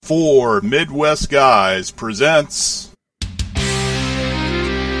4 Midwest Guys presents The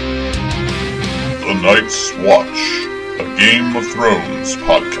Night's Watch, a Game of Thrones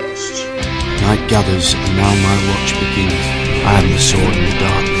podcast. Night gathers, and now my watch begins. I am the sword in the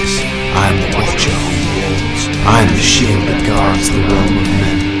darkness. I am the watcher on the walls. I am the shield that guards the realm of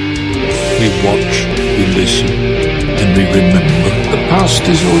men. We watch, we listen, and we remember. The past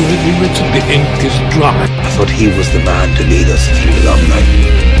is already written, the ink is dry. I thought he was the man to lead us through the long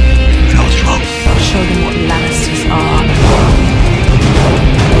night. But I was wrong. I'll show them what Lannisters are.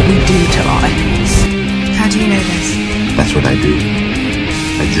 What we do to our enemies. How do you know this? That's what I do.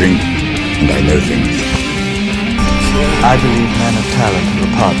 I drink, and I know things. I believe men of talent have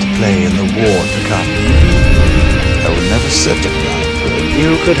a part to play in the war to come. I will never set a ground for it.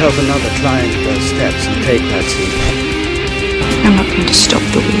 You could help another climb those steps and take that seat. I'm not going to stop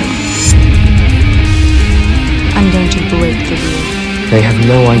the wheel. I'm going to break the wheel. They have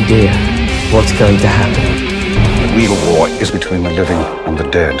no idea what's going to happen. The real war is between the living and the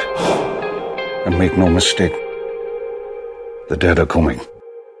dead. And make no mistake, the dead are coming.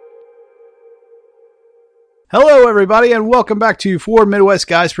 Hello, everybody, and welcome back to 4 Midwest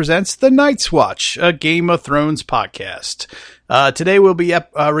Guys Presents The Night's Watch, a Game of Thrones podcast. Today we'll be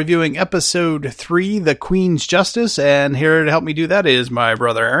reviewing Episode 3, The Queen's Justice, and here to help me do that is my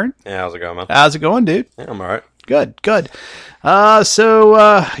brother Aaron. Yeah, how's it going, man? How's it going, dude? Yeah, I'm alright. Good.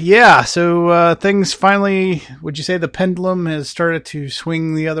 So things finally, would you say the pendulum has started to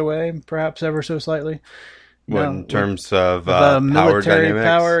swing the other way, perhaps ever so slightly? What, in terms of the power military dynamics?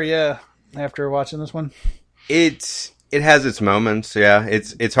 Power, yeah, after watching this one? It has its moments, yeah.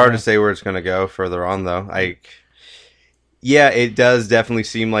 It's hard to say where it's going to go further on, though. It does definitely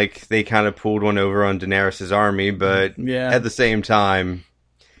seem like they kind of pulled one over on Daenerys' army, but at the same time,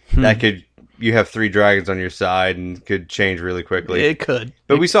 you have 3 dragons on your side and could change really quickly. It could.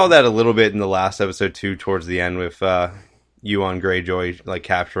 But we saw that a little bit in the last episode, too, towards the end with Euron Greyjoy, like,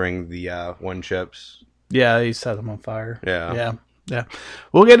 capturing the one ships. Yeah, he set them on fire. Yeah.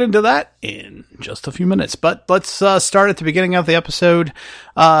 We'll get into that in just a few minutes, but let's start at the beginning of the episode.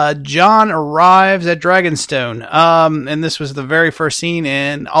 Jon arrives at Dragonstone, and this was the very first scene,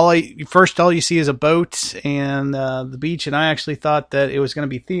 and all you see is a boat and the beach, and I actually thought that it was going to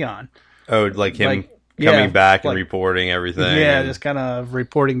be Theon. Oh, like him coming back and reporting everything. Yeah, just kind of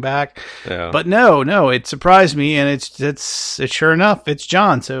reporting back. Yeah. But no, it surprised me, and it's sure enough, it's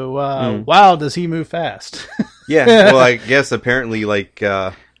Jon. So, wow, does he move fast? Yeah, well, I guess apparently, like,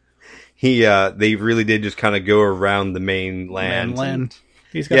 they really did just kind of go around the main land.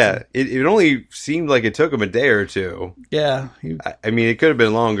 He's got it only seemed like it took him a day or two. Yeah. I mean, it could have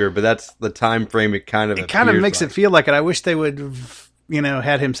been longer, but that's the time frame it kind of makes it feel like it. I wish they would,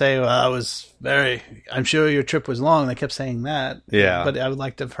 had him say, well, I'm sure your trip was long. They kept saying that. Yeah. But I would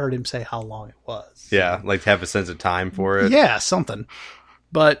like to have heard him say how long it was. Yeah, like to have a sense of time for it. Yeah, something.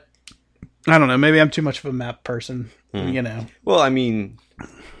 But I don't know. Maybe I'm too much of a map person, Well, I mean,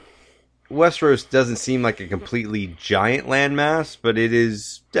 Westeros doesn't seem like a completely giant landmass, but it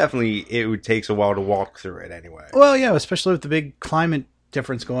is definitely, it takes a while to walk through it anyway. Well, yeah, especially with the big climate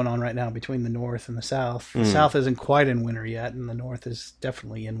difference going on right now between the north and the south. The south isn't quite in winter yet, and the north is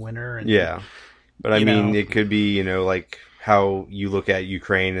definitely in winter. And, yeah. But I mean, it could be, like how you look at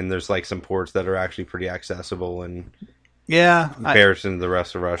Ukraine, and there's like some ports that are actually pretty accessible and in comparison to the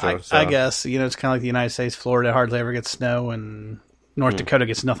rest of Russia. I guess, it's kind of like the United States. Florida hardly ever gets snow, and North Dakota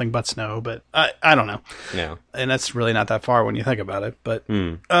gets nothing but snow, but I don't know. Yeah. And that's really not that far when you think about it. But,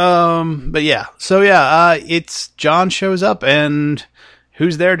 yeah. So, it's Jon shows up, and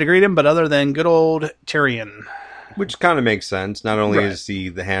who's there to greet him but other than good old Tyrion? Which kind of makes sense. Not only is he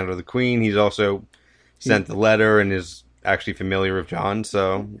the hand of the queen, he's also sent the letter and is actually familiar with Jon,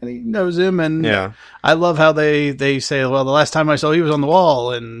 so... And he knows him, and I love how they say, well, the last time I saw you was on the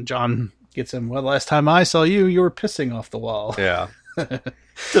wall, and Jon gets him, well, the last time I saw you, you were pissing off the wall. Yeah.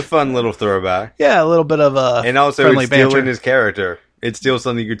 It's a fun little throwback. Yeah, a little bit of a and also friendly it's still banter. In his character. It's still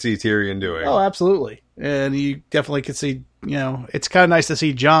something you could see Tyrion doing. Oh, absolutely. And you definitely could see, it's kind of nice to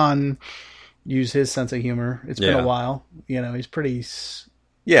see Jon use his sense of humor. It's been a while. He's pretty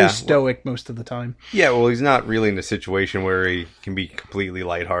stoic most of the time. Yeah, well, he's not really in a situation where he can be completely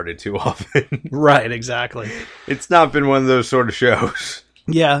lighthearted too often. Right, exactly. It's not been one of those sort of shows.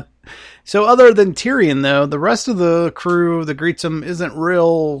 Yeah. So other than Tyrion, though, the rest of the crew that greets him isn't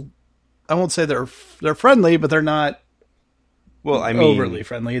real... I won't say they're friendly, but they're not overly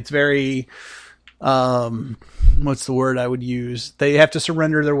friendly. It's very... what's the word I would use? They have to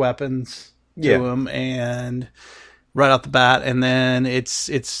surrender their weapons to him, and right off the bat, and then it's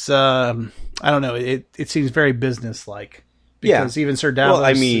I don't know, it seems very business-like. Because even Sir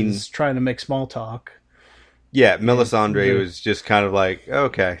Davos is trying to make small talk. Yeah, Melisandre was just kind of like,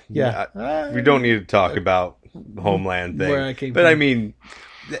 okay, we don't need to talk about Homeland thing. Where I came but from. I mean,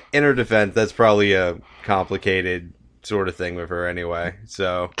 in her defense, that's probably a complicated sort of thing with her anyway.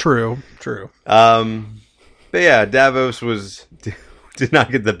 So True. But yeah, Davos did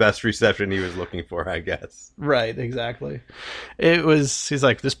not get the best reception he was looking for, I guess. Right, exactly. He's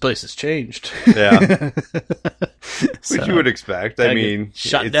like, this place has changed. Yeah. Which you would expect. I mean,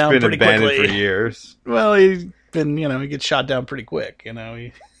 shut it's down been pretty abandoned quickly. for years. Well, he gets shot down pretty quick,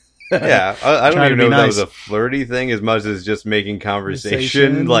 Yeah, I don't even know if that was nice. a flirty thing as much as just making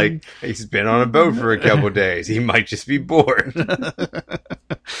conversation. Like, he's been on a boat for a couple days. He might just be bored.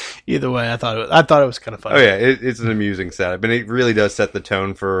 Either way, I thought it was kind of funny. Oh yeah, it's an amusing setup, and it really does set the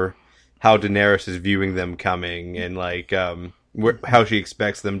tone for how Daenerys is viewing them coming, and like how she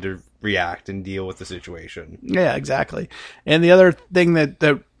expects them to react and deal with the situation. Yeah, exactly. And the other thing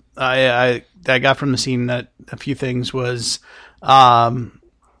that I got from the scene, that a few things was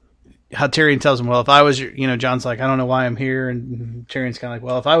how Tyrion tells him, well, if I was your, Jon's like, I don't know why I'm here. And Tyrion's kind of like,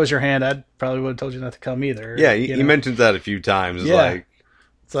 well, if I was your hand, I'd probably would have told you not to come either. Yeah, he mentions that a few times. Like,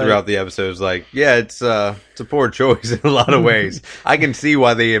 throughout the episodes, like, yeah, it's a poor choice in a lot of ways. I can see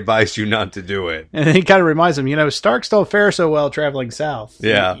why they advised you not to do it. And he kind of reminds him, Starks don't fare so well traveling south.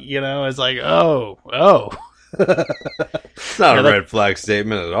 Yeah. It's like, oh. It's not a red flag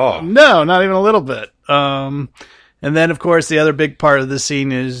statement at all. No, not even a little bit. And then, of course, the other big part of this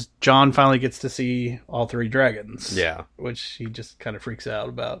scene is Jon finally gets to see all three dragons. Yeah. Which he just kind of freaks out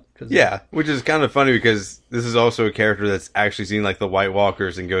about. Which is kind of funny because this is also a character that's actually seen like the White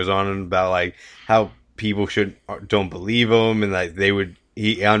Walkers and goes on about like how people don't believe him and like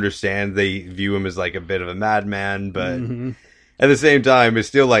he understands they view him as like a bit of a madman, but at the same time it's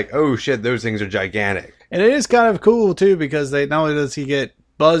still like, oh shit, those things are gigantic. And it is kind of cool too because not only does he get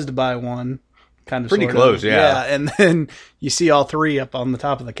buzzed by one, kind of pretty close, yeah. And then you see all three up on the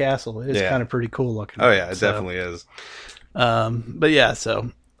top of the castle. It is kind of pretty cool looking. Oh yeah, it definitely is. But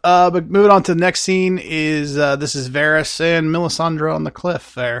moving on to the next scene is this is Varys and Melisandre on the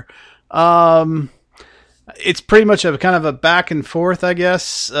cliff there. It's pretty much a kind of a back and forth, I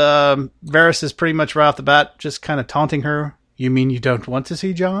guess. Varys is pretty much right off the bat just kind of taunting her. You mean you don't want to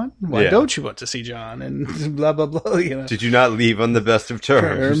see Jon? Why don't you want to see Jon? And blah, blah, blah. Did you not leave on the best of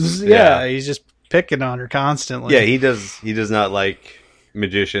terms? Yeah, he's just picking on her constantly. Yeah, he does not like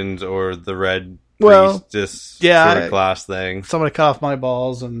magicians or the red priestess sort of class thing. Somebody cut off my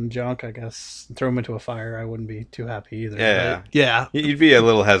balls and junk, I guess, throw them into a fire. I wouldn't be too happy either. Yeah. You'd be a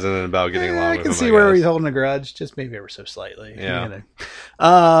little hesitant about getting along with him. I can see where he's holding a grudge, just maybe ever so slightly. Yeah.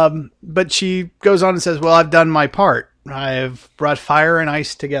 But she goes on and says, well, I've done my part. I have brought fire and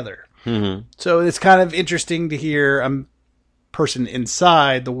ice together. Mm-hmm. So it's kind of interesting to hear a person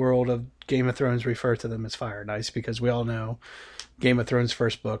inside the world of Game of Thrones refer to them as fire and ice, because we all know Game of Thrones'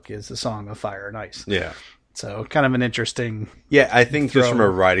 first book is the Song of Fire and Ice. Yeah. So kind of an interesting. Yeah, I think just from a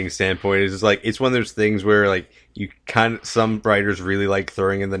writing standpoint, it's like it's one of those things where like some writers really like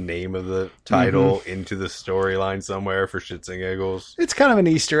throwing in the name of the title into the storyline somewhere for shits and giggles. It's kind of an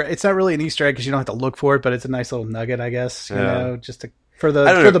Easter. It's not really an Easter egg because you don't have to look for it, but it's a nice little nugget, I guess. You know, just for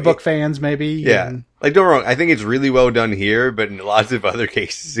the book fans, maybe. Yeah, and, like don't get me wrong, I think it's really well done here, but in lots of other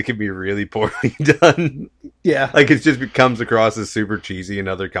cases, it can be really poorly done. Yeah, like it just comes across as super cheesy in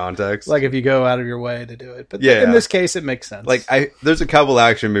other contexts. Like if you go out of your way to do it, but in this case, it makes sense. Like there's a couple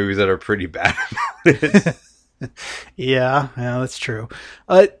action movies that are pretty bad about it. Yeah, that's true.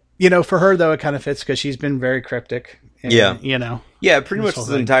 For her though, it kind of fits because she's been very cryptic. And, pretty much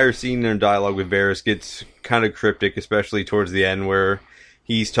the entire scene and dialogue with Varys gets kind of cryptic, especially towards the end where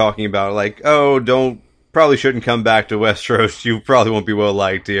he's talking about like, oh, probably shouldn't come back to Westeros. You probably won't be well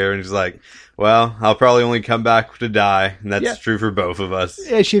liked here. And she's like, well, I'll probably only come back to die, and that's true for both of us.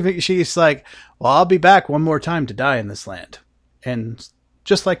 Yeah, she's like, well, I'll be back one more time to die in this land, and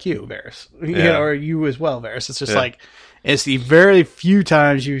just like you, Varys, or you as well, Varys. It's just like it's the very few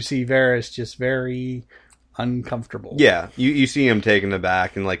times you see Varys just very uncomfortable. Yeah, you see him taken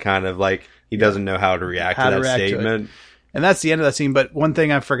aback and like kind of like he doesn't know how to react to that statement. And that's the end of that scene. But one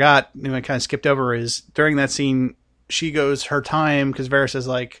thing I forgot, I kind of skipped over, is during that scene, she goes, her time, because Varys is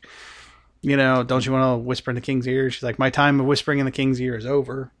like, don't you want to whisper in the king's ear? She's like, my time of whispering in the king's ear is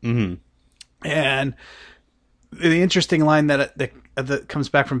over. Mm-hmm. And the interesting line that comes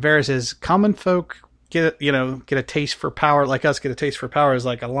back from Varys is, common folk get a taste for power, like us get a taste for power, is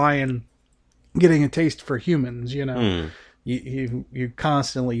like a lion getting a taste for humans, You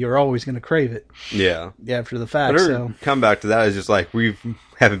constantly, you're always going to crave it. Yeah. After the fact. But come back to that is just like, we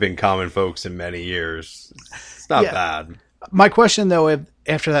haven't been common folks in many years. It's not bad. My question, though,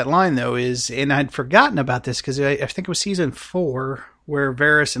 after that line, though, is, and I'd forgotten about this because I think it was season 4 where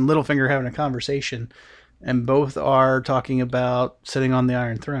Varys and Littlefinger are having a conversation, and both are talking about sitting on the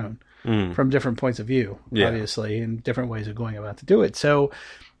Iron Throne from different points of view, obviously, and different ways of going about to do it. So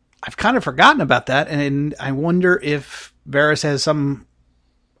I've kind of forgotten about that, and I wonder if Varys has some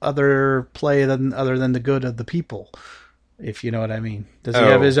other play other than the good of the people, if you know what I mean. Does he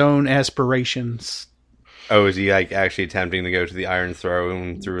have his own aspirations? Oh, is he like actually attempting to go to the Iron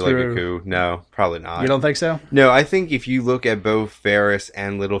Throne through like a coup? No, probably not. You don't think so? No, I think if you look at both Varys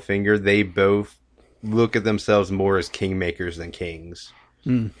and Littlefinger, they both look at themselves more as kingmakers than kings.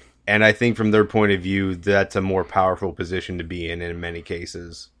 And I think from their point of view, that's a more powerful position to be in many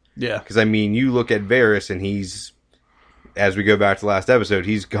cases. Yeah. Because, I mean, you look at Varys and he's, as we go back to the last episode,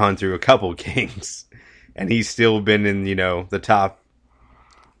 he's gone through a couple kings. And he's still been in, the top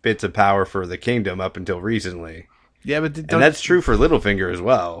bits of power for the kingdom up until recently. Yeah, but and that's true for Littlefinger as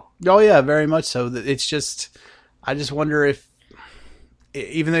well. Oh yeah, very much so. It's just, I just wonder if,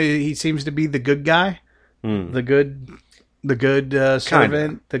 even though he seems to be the good guy, the good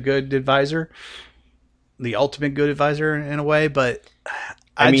servant, the good advisor, the ultimate good advisor in a way, but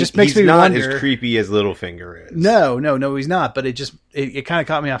I mean, just makes me not wonder. As creepy as Littlefinger is. No, he's not. But it kind of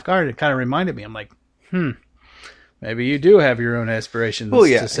caught me off guard. It kind of reminded me. I'm like, maybe you do have your own aspirations. Well,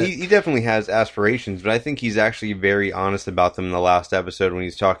 yeah, he definitely has aspirations, but I think he's actually very honest about them in the last episode when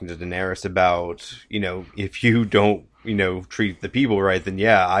he's talking to Daenerys about, if you don't, treat the people right, then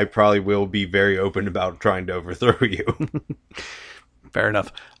yeah, I probably will be very open about trying to overthrow you. Fair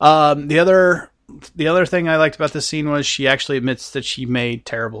enough. The other thing I liked about this scene was she actually admits that she made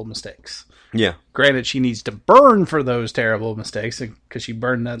terrible mistakes. Yeah. Granted, she needs to burn for those terrible mistakes because she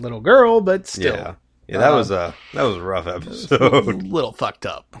burned that little girl, but still. Yeah. Yeah, that was a rough episode. A little fucked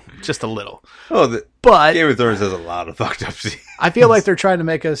up, just a little. Oh, but Game of Thrones has a lot of fucked up scenes. I feel like they're trying to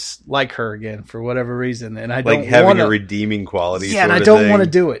make us like her again for whatever reason, and I don't having a redeeming quality. Yeah, and I don't want to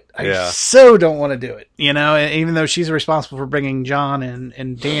do it. I so don't want to do it. Even though she's responsible for bringing Jon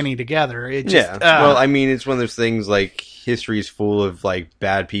and Dany together, it just well, I mean, it's one of those things like history is full of like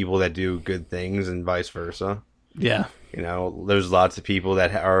bad people that do good things and vice versa. Yeah. There's lots of people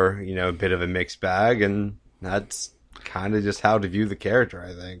that are, a bit of a mixed bag, and that's kind of just how to view the character,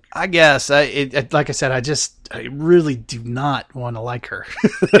 I think. I guess. Like I said, I really do not want to like her.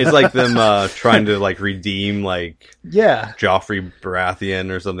 It's like them trying to, redeem, Joffrey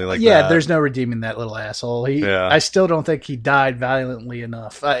Baratheon or something like that. Yeah, there's no redeeming that little asshole. I still don't think he died valiantly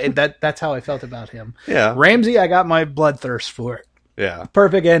enough. That's how I felt about him. Yeah. Ramsay, I got my bloodthirst for it. Yeah.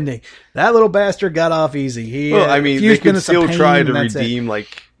 Perfect ending. That little bastard got off easy. They could still try to redeem,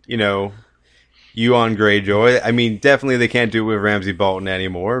 Euron Greyjoy. I mean, definitely they can't do it with Ramsay Bolton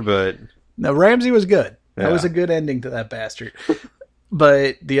anymore, but... No, Ramsay was good. That was a good ending to that bastard.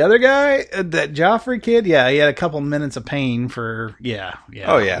 But the other guy, that Joffrey kid, he had a couple minutes of pain for... Yeah.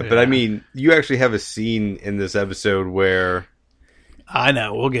 Oh, yeah. But, I mean, you actually have a scene in this episode where... I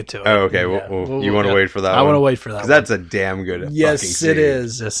know. We'll get to it. Oh, okay. Yeah. You want to wait for that one? I want to wait for that one. That's a damn good fucking scene. It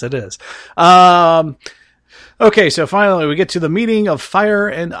is. Yes, it is. Okay, so finally we get to the meeting of fire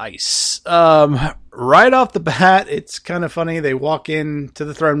and ice. Right off the bat, it's kind of funny. They walk into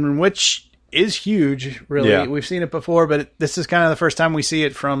the throne room, which is huge, really. Yeah. We've seen it before, but this is kind of the first time we see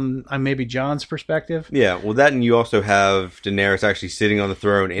it from maybe Jon's perspective. Yeah, well, that and you also have Daenerys actually sitting on the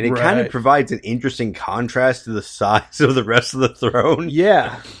throne, and it kind of provides an interesting contrast to the size of the rest of the throne.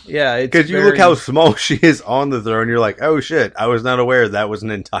 Yeah. Because you look how small she is on the throne, you're like, oh shit, I was not aware that was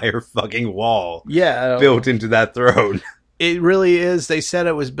an entire fucking wall built into that throne. It really is. They said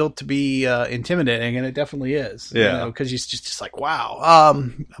it was built to be intimidating, and it definitely is. Yeah. Because you're just like, wow.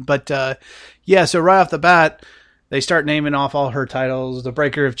 So right off the bat, they start naming off all her titles: the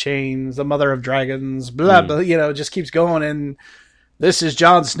Breaker of Chains, the Mother of Dragons, blah, blah. It just keeps going. And this is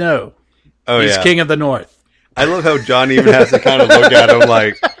Jon Snow. Oh, He's King of the North. I love how Jon even has to kind of look at him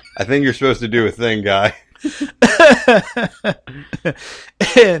like, I think you're supposed to do a thing, guy.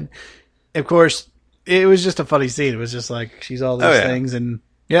 And, of course... It was just a funny scene. It was just like, she's all these things, and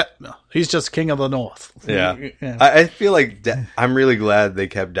he's just King of the North. Yeah. I feel like I'm really glad they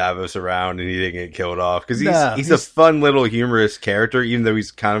kept Davos around and he didn't get killed off, because he's a fun little humorous character, even though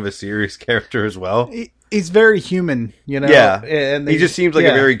he's kind of a serious character as well. He's very human, Yeah, and he just seems like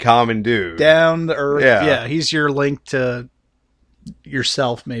a very common dude. Down to earth. Yeah, he's your link to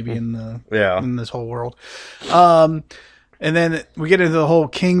yourself, maybe, in this whole world. And then we get into the whole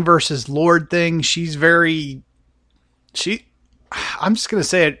king versus lord thing. I'm just going to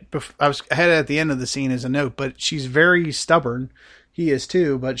say it. I had it at the end of the scene as a note, but she's very stubborn. He is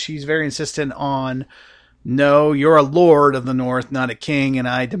too, but she's very insistent on no, you're a lord of the North, not a king, and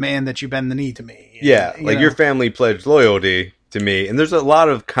I demand that you bend the knee to me. Yeah, like your family pledged loyalty to me. And there's a lot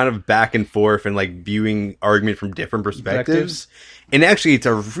of kind of back and forth and like viewing argument from different perspectives. And actually, it's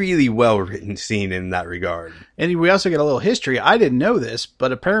a really well-written scene in that regard. And we also get a little history. I didn't know this,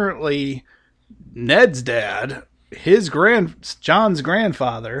 but apparently Ned's dad, John's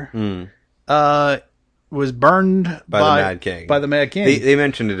grandfather, was burned by the Mad King. By the Mad King. They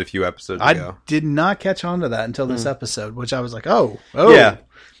mentioned it a few episodes ago. I did not catch on to that until this episode, which I was like, oh, yeah.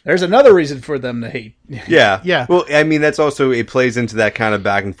 There's another reason for them to hate. Yeah. Yeah. Well, I mean, that's also, it plays into that kind of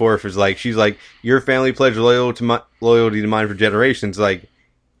back and forth. It's like, she's like, your family pledged loyalty to mine for generations. Like,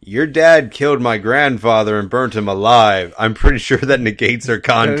 your dad killed my grandfather and burnt him alive. I'm pretty sure that negates her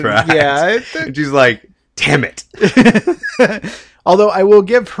contract. And she's like, damn it. Although I will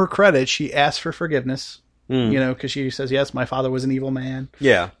give her credit, she asked for forgiveness. Because she says, yes, my father was an evil man.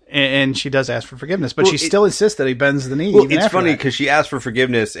 Yeah. And she does ask for forgiveness, but she still insists that he bends the knee. Well, it's funny because she asked for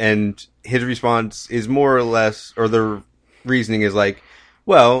forgiveness and his response is more or less, or the reasoning is like,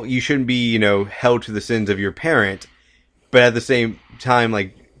 well, you shouldn't be, held to the sins of your parent. But at the same time,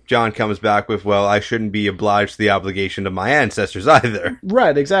 like, John comes back with, well, I shouldn't be obliged to the obligation of my ancestors either.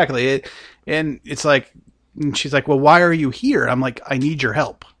 Right, exactly. And it's like, and she's like, well, why are you here? I'm like, I need your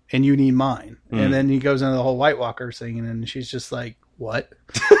help. And you need mine. And then he goes into the whole White Walker thing, and she's just like, what?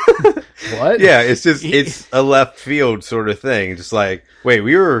 What? Yeah, it's a left field sort of thing. Just like, wait,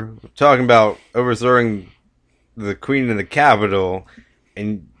 we were talking about overthrowing the queen in the capital,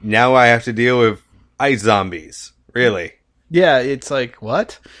 and now I have to deal with ice zombies. Really? Yeah, it's like,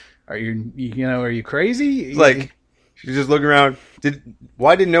 what? Are you crazy? It's like, she's just looking around.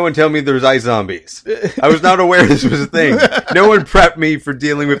 Why didn't no one tell me there was ice zombies? I was not aware this was a thing. No one prepped me for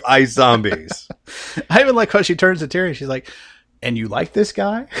dealing with ice zombies. I even like how she turns to Tyrion. She's like, and you like this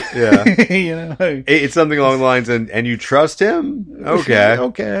guy? Yeah. It's something along the lines, and you trust him? Okay.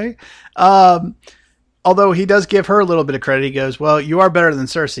 Okay. Although he does give her a little bit of credit. He goes, well, you are better than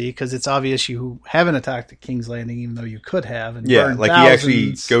Cersei because it's obvious you haven't attacked the King's Landing, even though you could have. And yeah, like thousands.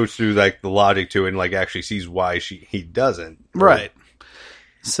 He actually goes through like the logic to it and like actually sees why he doesn't. Right.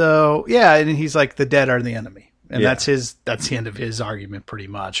 So, yeah, and he's like, the dead are the enemy. And that's the end of his argument pretty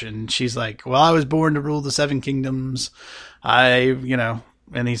much. And she's like, well, I was born to rule the Seven Kingdoms.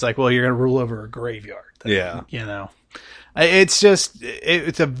 And he's like, well, you're going to rule over a graveyard. Then, It's just,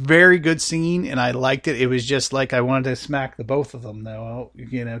 it's a very good scene, and I liked it. It was just like I wanted to smack the both of them, though,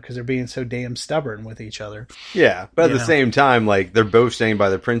 because they're being so damn stubborn with each other. Yeah, but at the same time, like, they're both staying by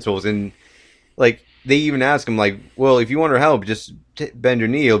their principles, and, like, they even ask him, like, well, if you want our help, just bend your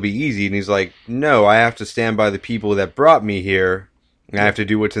knee, it'll be easy. And he's like, no, I have to stand by the people that brought me here, and I have to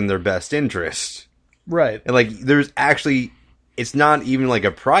do what's in their best interest. Right. And, like, there's actually, it's not even, like,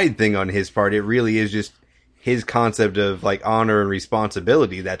 a pride thing on his part. It really is just his concept of like honor and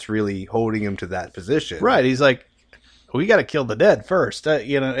responsibility that's really holding him to that position. Right. He's like, we got to kill the dead first.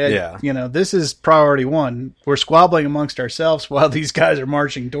 This is priority one. We're squabbling amongst ourselves while these guys are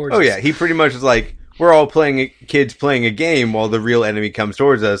marching towards us. Oh yeah. He pretty much is like, we're all kids playing a game while the real enemy comes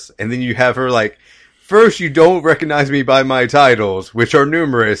towards us. And then you have her like, first, you don't recognize me by my titles, which are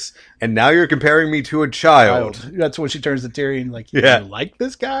numerous, and now you're comparing me to a child. That's when she turns to Tyrion, like, you like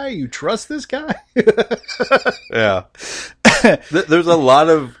this guy? You trust this guy? Yeah. There's a lot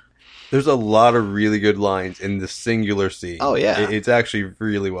of really good lines in the singular scene. Oh, yeah. It's actually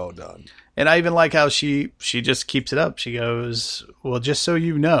really well done. And I even like how she just keeps it up. She goes, well, just so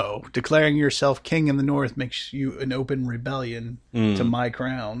you know, declaring yourself king in the North makes you an open rebellion to my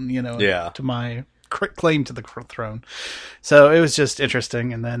crown, to my claim to the throne. So it was just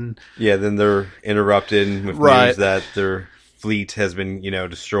interesting. And then then they're interrupted with news that their fleet has been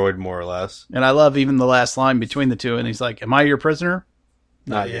destroyed more or less. And I love even the last line between the two, and he's like, am I your prisoner?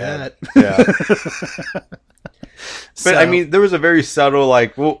 Not yet. Yeah. But I mean, there was a very subtle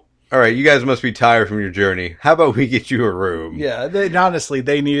like, well, all right, you guys must be tired from your journey. How about we get you a room? Yeah, honestly,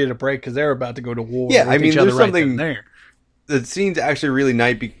 they needed a break because they were about to go to war. Yeah, I mean, there's something there. The scene's actually really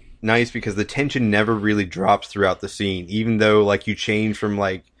nice because the tension never really drops throughout the scene, even though like you change from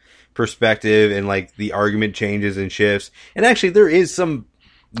like perspective and like the argument changes and shifts. And actually, there is some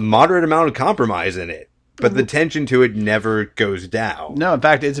moderate amount of compromise in it, but the tension to it never goes down. No, in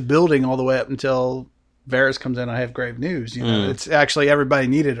fact, it's building all the way up until Varys comes in. I have grave news. It's actually everybody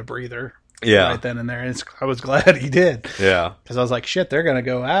needed a breather. Yeah. Right then and there. And I was glad he did. Yeah. Because I was like, shit, they're going to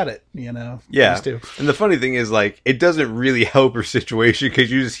go at it, Yeah. These two. And the funny thing is, like, it doesn't really help her situation because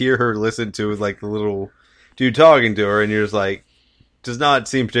you just hear her listen to, like, the little dude talking to her and you're just like, does not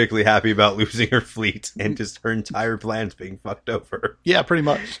seem particularly happy about losing her fleet and just her entire plans being fucked over. Yeah, pretty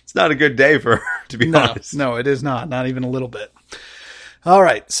much. It's not a good day for her, to be honest. No, it is not. Not even a little bit. All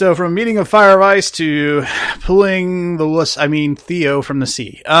right. So from meeting of Fire of Ice to pulling Theo from the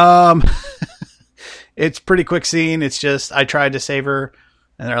sea. It's pretty quick scene. It's just, I tried to save her.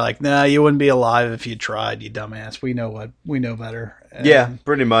 And they're like, nah, you wouldn't be alive if you tried, you dumbass. We know better. And yeah,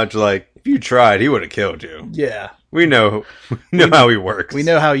 pretty much like, if you tried, he would have killed you. Yeah. We know how he works. We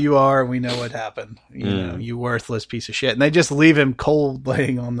know how you are. We know what happened. You know, you worthless piece of shit. And they just leave him cold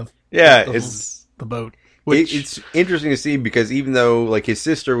laying on the boat. Which, it's interesting to see because even though like his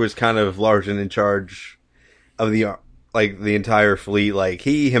sister was kind of large and in charge of the entire fleet, like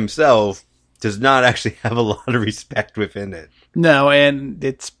he himself does not actually have a lot of respect within it. No, and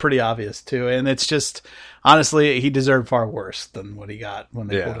it's pretty obvious too. And it's just, honestly, he deserved far worse than what he got when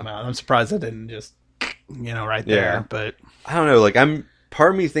they pulled him out. I'm surprised it didn't just, right there. Yeah. But I don't know. Like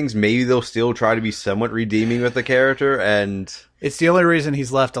part of me thinks maybe they'll still try to be somewhat redeeming with the character, and it's the only reason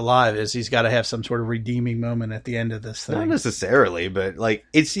he's left alive is he's got to have some sort of redeeming moment at the end of this thing. Not necessarily, but like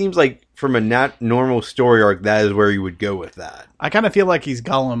it seems like from a normal story arc, that is where you would go with that. I kind of feel like he's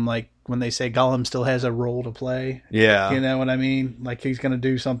Gollum, like when they say Gollum still has a role to play. Yeah. You know what I mean? Like he's going to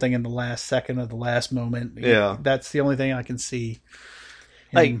do something in the last second of the last moment. Yeah. That's the only thing I can see.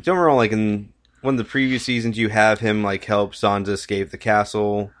 Like, don't get me wrong, like in one of the previous seasons, you have him like help Sansa escape the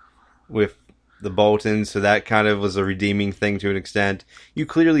castle with the Boltons, so that kind of was a redeeming thing to an extent. You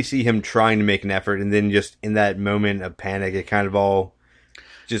clearly see him trying to make an effort, and then just in that moment of panic, it kind of all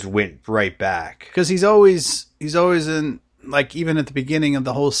just went right back. Because he's always in, like, even at the beginning of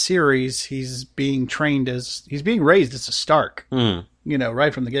the whole series, he's being raised as a Stark.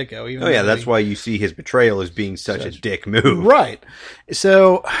 Right from the get-go. That's why you see his betrayal as being such a dick move. Right.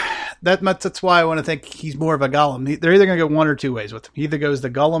 So that's why I want to think he's more of a Gollum. They're either going to go one or two ways with him. He either goes the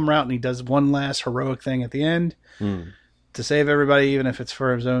Gollum route and he does one last heroic thing at the end to save everybody, even if it's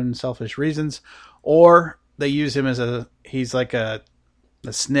for his own selfish reasons, or they use him as he's like a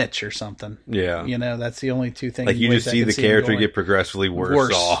snitch or something. Yeah. That's the only two things. Like you just see the character get progressively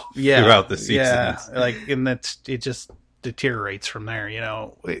worse off throughout the seasons. Yeah. And it just deteriorates from there.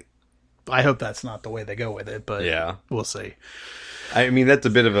 I hope that's not the way they go with it, but we'll see. I mean, that's a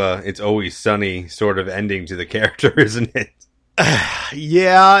bit of It's Always Sunny sort of ending to the character, isn't it?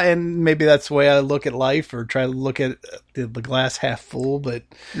 Yeah, and maybe that's the way I look at life, or try to look at the glass half full, but...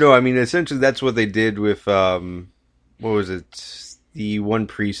 No, I mean, essentially that's what they did with, what was it? The one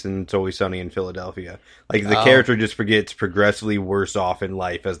priest in It's Always Sunny in Philadelphia. Like, the character just gets progressively worse off in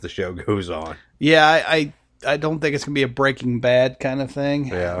life as the show goes on. Yeah, I don't think it's going to be a Breaking Bad kind of thing.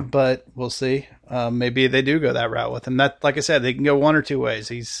 Yeah. But we'll see. Maybe they do go that route with him. That, like I said, they can go one or two ways.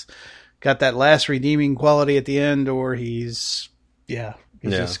 He's got that last redeeming quality at the end, or he's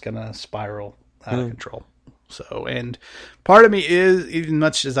just going to spiral out of control. So, and part of me is, even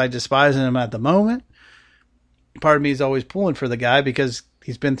much as I despise him at the moment, part of me is always pulling for the guy because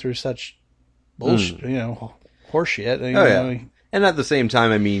he's been through such bullshit, horseshit. And at the same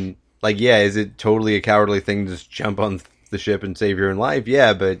time, I mean, like, is it totally a cowardly thing to just jump on the ship and save your own life?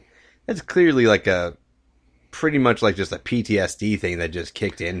 Yeah, but that's clearly like pretty much like just a PTSD thing that just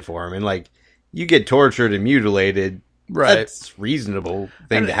kicked in for him. And like, you get tortured and mutilated. Right. That's a reasonable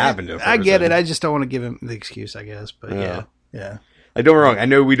thing to happen to a person. I get it. I just don't want to give him the excuse, I guess. But yeah. I don't get me wrong. I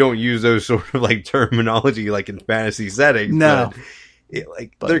know we don't use those sort of like terminology like in fantasy settings. No.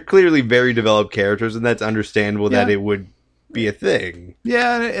 But they're clearly very developed characters, and that's understandable that it would be a thing.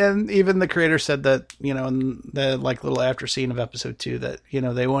 Yeah, and even the creator said that, in the like little after scene of episode 2 that,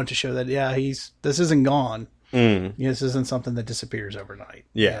 they wanted to show that, this isn't gone. This isn't something that disappears overnight.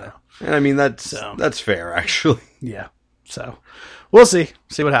 Yeah. And I mean, that's fair, actually. Yeah. So we'll see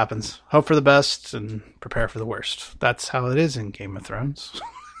what happens. Hope for the best and prepare for the worst. That's how it is in Game of Thrones.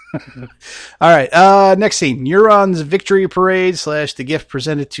 All right. Next scene, Euron's victory parade / the gift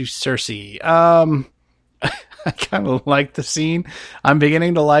presented to Cersei. I kind of like the scene. I'm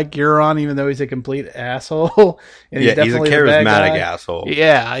beginning to like Euron, even though he's a complete asshole. And he's a charismatic asshole.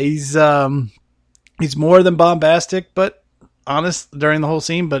 Yeah, he's more than bombastic, but honest during the whole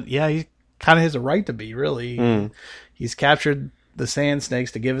scene. But yeah, he kind of has a right to be, really. He's captured the Sand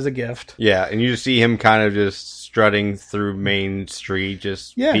Snakes to give as a gift. Yeah, and you just see him kind of just strutting through Main Street,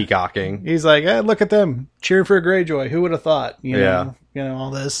 just peacocking. He's like, look at them, cheering for a Greyjoy. Who would have thought? You know, all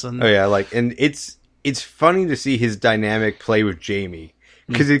this. And and it's funny to see his dynamic play with Jaime,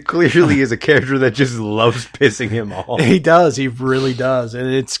 because it clearly is a character that just loves pissing him off. He does. He really does.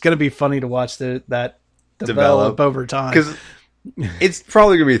 And it's going to be funny to watch that develop over time. Because it's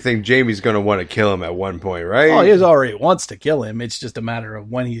probably going to be a thing. Jamie's going to want to kill him at one point, right? Oh, he already wants to kill him. It's just a matter of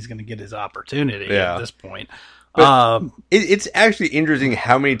when he's going to get his opportunity at this point. But it's actually interesting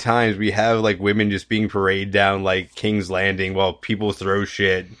how many times we have like women just being paraded down like King's Landing while people throw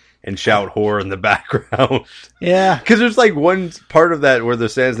shit and shout horror in the background. Yeah. Because there's like one part of that where the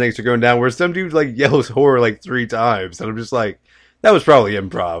sand snakes are going down where some dude like yells horror like 3 times. And I'm just like, that was probably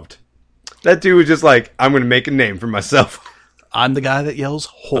improv. That dude was just like, I'm going to make a name for myself. I'm the guy that yells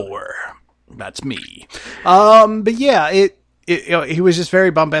horror. That's me. But yeah, he was just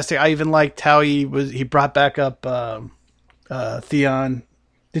very bombastic. I even liked how he brought back up Theon.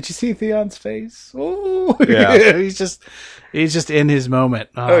 Did you see Theon's face? Oh, yeah. he's just in his moment.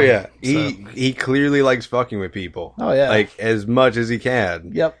 Oh yeah, he clearly likes fucking with people. Oh yeah, like as much as he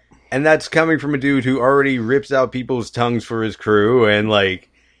can. Yep. And that's coming from a dude who already rips out people's tongues for his crew and like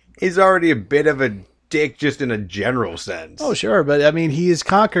is already a bit of a dick just in a general sense. Oh sure, but I mean he has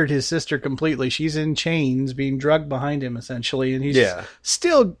conquered his sister completely. She's in chains, being drugged behind him essentially, and he's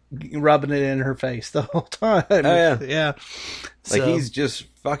still rubbing it in her face the whole time. Oh yeah, yeah. Like he's just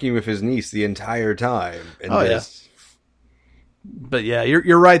fucking with his niece the entire time. And But yeah,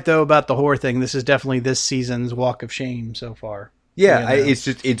 you're right though about the horror thing. This is definitely this season's walk of shame so far. Yeah,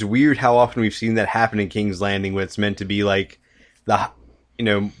 it's weird how often we've seen that happen in King's Landing when it's meant to be like the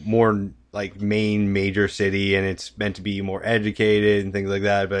more like main major city and it's meant to be more educated and things like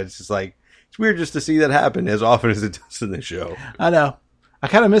that, but it's just like it's weird just to see that happen as often as it does in the show. I know. I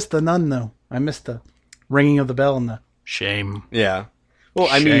kind of missed the nun though. I missed the ringing of the bell and the shame. Yeah. Well,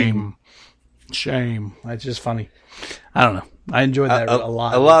 I mean, shame. It's just funny. I don't know. I enjoyed that a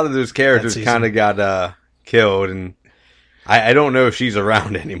lot. A lot of those characters kind of got killed, and I don't know if she's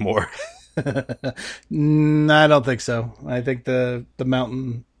around anymore. I don't think so. I think the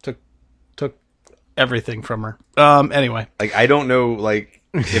mountain took everything from her. Anyway, like I don't know, like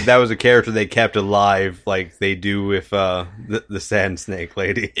if that was a character they kept alive, like they do with the sand snake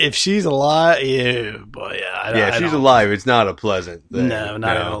lady. If she's alive, yeah, she's alive. It's not a pleasant thing. No,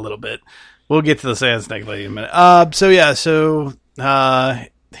 not even a little bit. We'll get to the sand snake lady in a minute.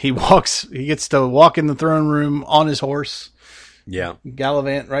 He gets to walk in the throne room on his horse. Yeah.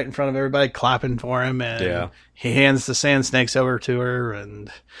 Gallivant right in front of everybody clapping for him. And he hands the sand snakes over to her and,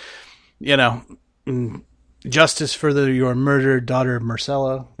 justice for your murdered daughter,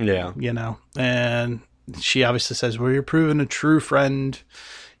 Marcella. Yeah. And she obviously says, well, you're proving a true friend.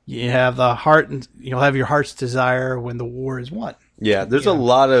 You have the heart and you'll have your heart's desire when the war is won. Yeah. There's a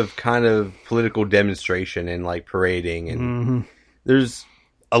lot of kind of political demonstration and like parading and there's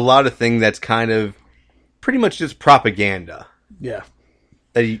a lot of thing that's kind of pretty much just propaganda. Yeah.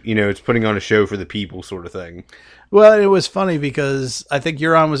 That, it's putting on a show for the people sort of thing. Well, it was funny because I think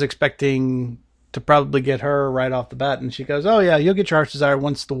Euron was expecting to probably get her right off the bat. And she goes, oh, yeah, you'll get your heart's desire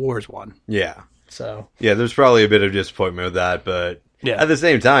once the war's won. Yeah. So. Yeah, there's probably a bit of disappointment with that. But at the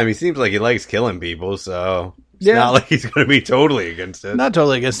same time, he seems like he likes killing people. So it's not like he's going to be totally against it. Not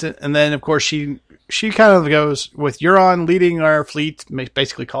totally against it. And then, of course, she kind of goes with Euron leading our fleet,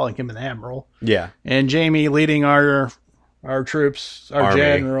 basically calling him an admiral. Yeah. And Jaime leading our troops, our Army.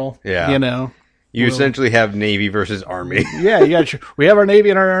 General. Yeah. You essentially have Navy versus Army. Yeah, we have our Navy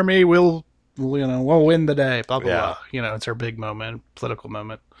and our Army. We'll win the day. Blah blah blah. It's our big moment, political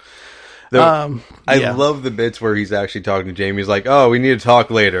moment. I love the bits where he's actually talking to Jaime. He's like, "Oh, we need to talk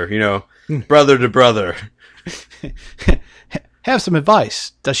later." Brother to brother. Have some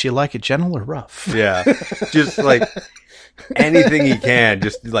advice. Does she like it gentle or rough? Yeah, just like anything he can,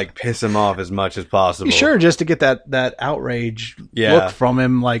 just like piss him off as much as possible. Sure, just to get that outrage look from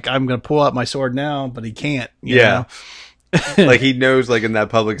him. Like, I'm going to pull out my sword now, but he can't. You know? Like he knows, like in that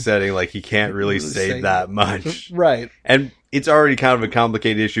public setting, like he can't really say that much, right? And it's already kind of a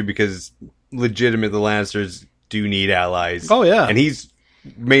complicated issue because legitimate the Lannisters do need allies. Oh yeah, and he's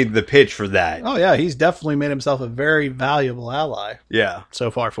made the pitch for that. Oh yeah, he's definitely made himself a very valuable ally. Yeah,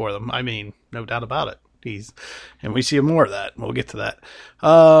 so far for them. I mean, no doubt about it. And we see more of that. We'll get to that.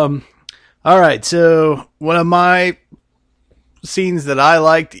 All right, so one of my scenes that I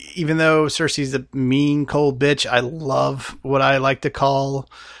liked, even though Cersei's a mean, cold bitch, I love what I like to call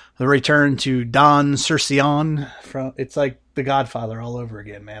the return to Don Cerseion. It's like The Godfather all over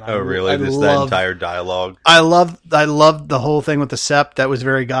again, man. Oh, really? That entire dialogue. I loved the whole thing with the Sept. That was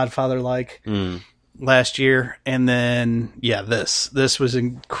very Godfather-like last year. And then, this was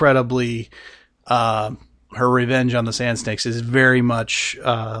incredibly... her revenge on the Sand Snakes is very much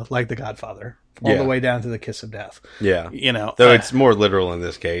like The Godfather, all the way down to the kiss of death. Yeah, though it's more literal in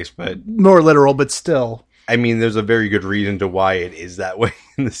this case, but more literal, but still. I mean, there's a very good reason to why it is that way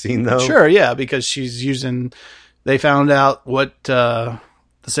in the scene, though. Sure, yeah, because she's using they found out what the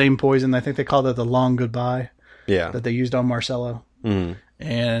same poison, I think they called it the long goodbye, that they used on Marcella. Mm.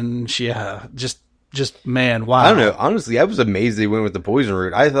 And she, just man, wow. I don't know. Honestly, I was amazed they went with the poison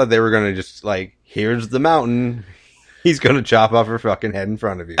route. I thought they were going to just, like, here's the mountain. He's going to chop off her fucking head in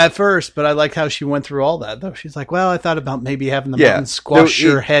front of you. At first, but I like how she went through all that, though. She's like, well, I thought about maybe having the mountain squash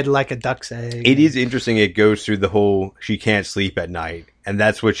your head like a duck's egg. It is interesting. It goes through the whole, she can't sleep at night. And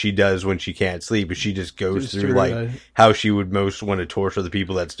that's what she does when she can't sleep, is she just goes through, like, how she would most want to torture the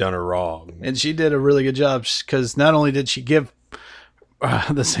people that's done her wrong. And she did a really good job, because not only did she give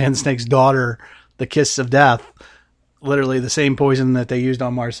the Sand Snake's daughter the kiss of death, literally the same poison that they used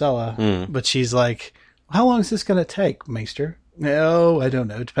on Marcella, but she's like, how long is this going to take, Maester? No, I don't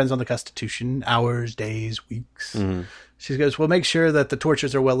know. It depends on the Constitution. Hours, days, weeks. Mm-hmm. She goes, well, make sure that the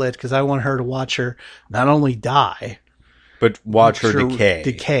torches are well lit, because I want her to watch her not only die, but watch her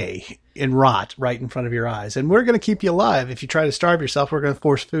decay and rot right in front of your eyes. And we're going to keep you alive. If you try to starve yourself, we're going to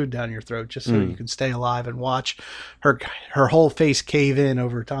force food down your throat just so you can stay alive and watch her whole face cave in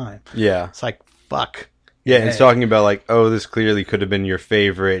over time. Yeah. It's like, fuck. Yeah, and it's talking about, like, oh, this clearly could have been your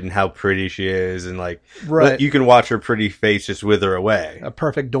favorite and how pretty she is. And, like, you can watch her pretty face just wither away. A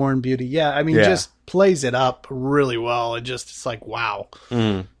perfect Dorn beauty. Yeah, I mean, just plays it up really well. And just, it's like, wow.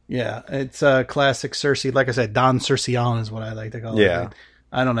 Mm. Yeah, it's a classic Cersei. Like I said, Don Cerseian is what I like to call it. Yeah.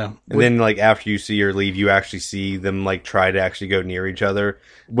 I don't know. And then, like, after you see her leave, you actually see them, like, try to actually go near each other.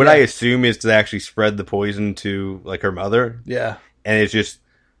 What I assume is to actually spread the poison to, like, her mother. Yeah. And it's just,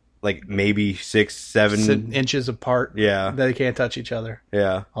 like, maybe 6-7 inches apart. Yeah. They can't touch each other.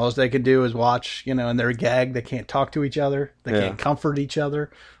 Yeah. All they can do is watch, and they're gagged. They can't talk to each other. They can't comfort each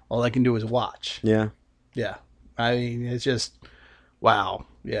other. All they can do is watch. Yeah. Yeah. I mean, it's just, wow.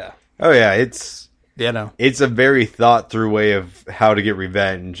 Yeah. Oh, yeah. It's, it's a very thought through way of how to get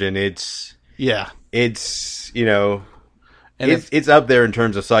revenge. And it's, it's, and it's up there in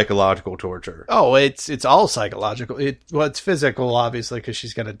terms of psychological torture. Oh, it's all psychological. It's physical, obviously, because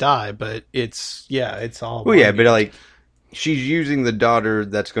she's going to die, but it's all. Well, yeah, but like, she's using the daughter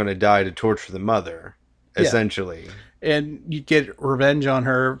that's going to die to torture the mother, essentially. And you get revenge on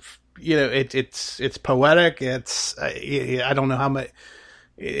her. It's poetic. It's I don't know how much.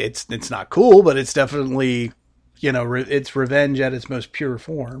 It's not cool, but it's definitely it's revenge at its most pure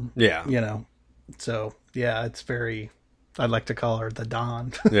form. Yeah. So yeah, it's very. I'd like to call her the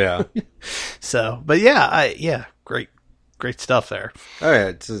Don. Yeah. So, but great stuff there. Oh yeah,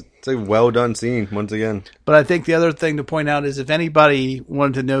 it's a well done scene once again. But I think the other thing to point out is if anybody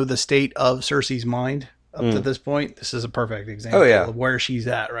wanted to know the state of Cersei's mind up to this point, this is a perfect example of where she's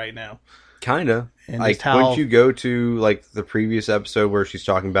at right now. Kinda. Like, once you go to like the previous episode where she's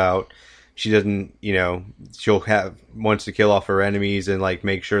talking about she doesn't, she'll wants to kill off her enemies and like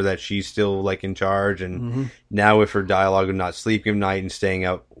make sure that she's still like in charge. And now with her dialogue of not sleeping at night and staying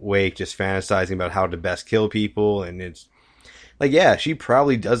awake, just fantasizing about how to best kill people. And it's like, yeah, she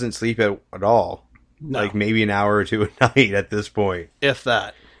probably doesn't sleep at all. No. Like maybe an hour or two a night at this point. If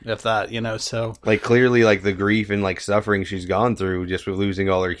that, so like clearly like the grief and like suffering she's gone through just with losing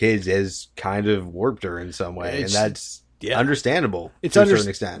all her kids has kind of warped her in some way. And that's, understandable to a certain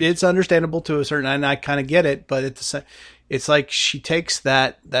extent. It's understandable to a certain, and I kind of get it, but it's like she takes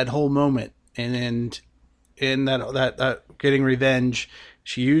that whole moment and in that getting revenge,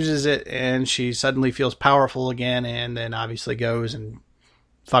 she uses it and she suddenly feels powerful again, and then obviously goes and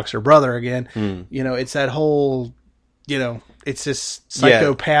fucks her brother again. It's that whole, it's this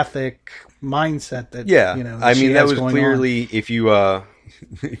psychopathic mindset that I mean that was clearly on.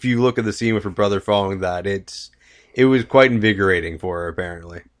 If you look at the scene with her brother following that, it was quite invigorating for her,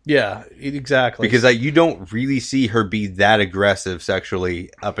 apparently. Yeah, exactly. Because you don't really see her be that aggressive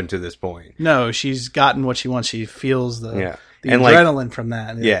sexually up until this point. No, she's gotten what she wants. She feels the adrenaline from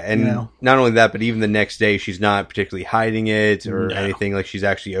that. Yeah, and not only that, but even the next day, she's not particularly hiding it or anything. Like, she's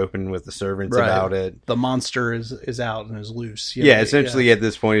actually open with the servants about it. The monster is out and is loose. Essentially at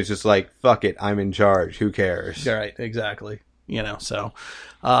this point, it's just like, fuck it, I'm in charge. Who cares? Right, exactly. So...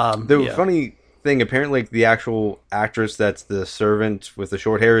 the funny... thing, apparently the actual actress that's the servant with the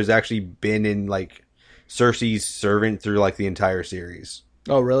short hair has actually been in like Cersei's servant through like the entire series.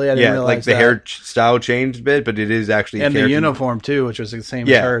 Oh really? I didn't realize like the hair style changed a bit, but it is actually and the uniform too, which was the same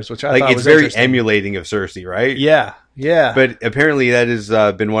as hers, which I thought it's was very emulating of Cersei, right? Yeah. But apparently that has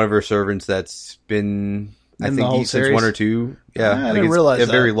been one of her servants that's been I think since 1 or 2. Yeah, I didn't realize that.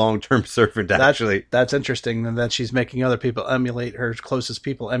 A very long-term servant, actually. That's interesting, and that she's making other people emulate her, closest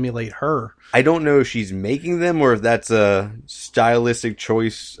people emulate her. I don't know if she's making them, or if that's a stylistic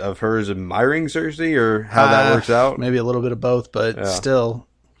choice of hers admiring Cersei, or how that works out. Maybe a little bit of both, but still,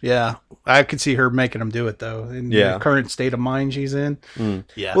 Yeah. I could see her making him do it, though, in the current state of mind she's in.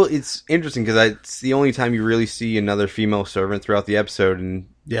 Yeah. Well, it's interesting because it's the only time you really see another female servant throughout the episode, and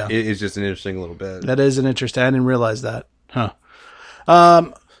it's just an interesting little bit. That is an interesting... I didn't realize that. Huh.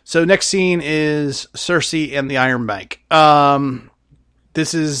 So next scene is Cersei and the Iron Bank.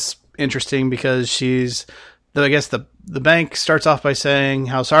 This is interesting because she's... I guess the bank starts off by saying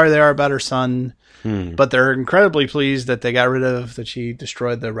how sorry they are about her son... But they're incredibly pleased that that she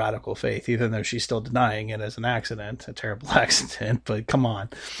destroyed the radical faith, even though she's still denying it as an accident, a terrible accident. But come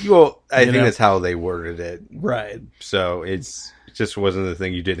on. Well, I think that's how they worded it. Right. So it just wasn't the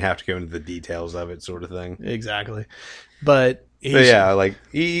thing. You didn't have to go into the details of it, sort of thing. Exactly. But yeah, like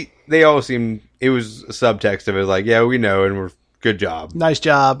they all seemed, it was a subtext of it, like, yeah, we know, and we're good job. Nice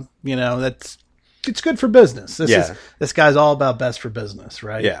job. It's good for business. This guy's all about best for business,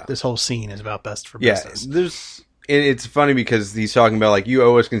 right? Yeah. This whole scene is about best for business. It's funny because he's talking about, like, you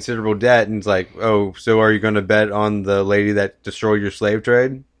owe us considerable debt, and it's like, oh, so are you going to bet on the lady that destroyed your slave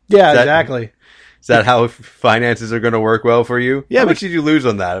trade? Yeah, exactly. Is that how finances are going to work well for you? Yeah. How much did you lose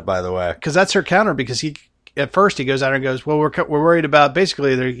on that, by the way? Because that's her counter, because at first he goes out and goes, well, we're worried about,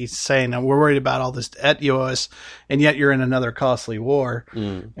 basically he's saying, we're worried about all this debt you owe us, and yet you're in another costly war.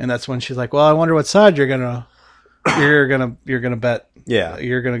 And that's when she's like, well, I wonder what side you're gonna bet. Yeah,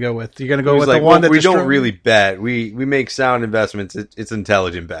 you're gonna go with the like, one that we don't really bet. We make sound investments. It's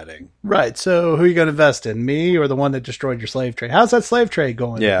intelligent betting. Right. So who are you gonna invest in, me or the one that destroyed your slave trade? How's that slave trade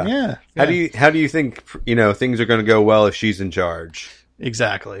going? Yeah. How do you think things are going to go well if she's in charge?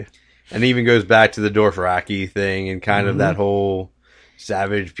 Exactly. And it even goes back to the Dothraki thing and kind of that whole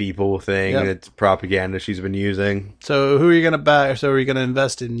savage people thing. Yep. It's propaganda she's been using. So who are you going to buy? So are you going to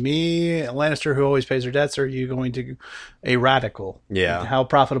invest in me, a Lannister who always pays her debts, or are you going to a radical? Yeah. How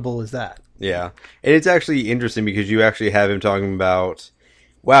profitable is that? Yeah. And it's actually interesting because you actually have him talking about,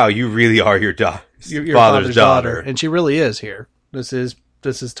 wow, you really are your father's daughter. And she really is here. This is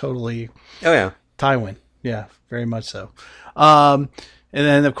totally Tywin. Yeah, very much so. And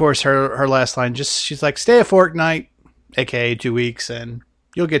then, of course, her last line, she's like, stay a fortnight, a.k.a. 2 weeks, and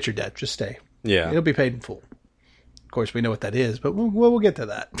you'll get your debt. Just stay. Yeah. It'll be paid in full. Of course, we know what that is, but we'll get to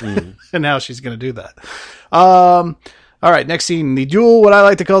that and how she's going to do that. All right, next scene, the duel, what I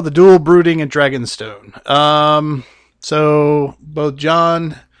like to call the duel brooding at Dragonstone. So both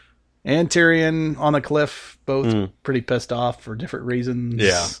Jon and Tyrion on a cliff, both pretty pissed off for different reasons.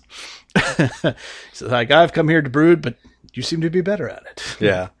 Yeah. So like, I've come here to brood, but you seem to be better at it.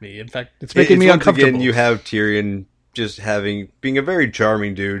 Yeah. In fact, it's making me uncomfortable. Again, you have Tyrion just being a very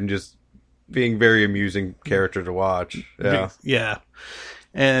charming dude and just being very amusing character to watch. Yeah. Yeah.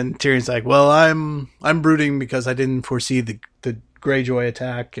 And Tyrion's like, well, I'm brooding because I didn't foresee the Greyjoy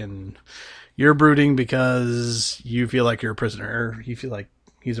attack, and you're brooding because you feel like you're a prisoner. You feel like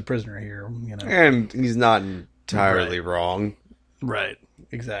he's a prisoner here, And he's not entirely wrong. Right.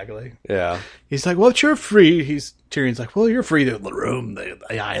 Exactly. Yeah. He's like, well, you're free. Tyrion's like, well, you're free to the room,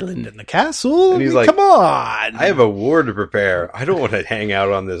 the island, and the castle. And he's like, come on. I have a war to prepare. I don't want to hang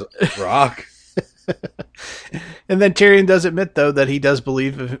out on this rock. And then Tyrion does admit, though, that he does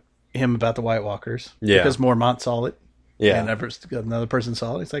believe him about the White Walkers. Yeah. Because Mormont saw it. Yeah. And another person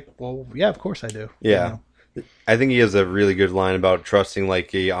saw it. He's like, well, yeah, of course I do. Yeah. I think he has a really good line about trusting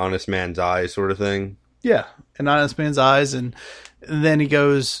like a honest man's eyes sort of thing. Yeah. An honest man's eyes. And then he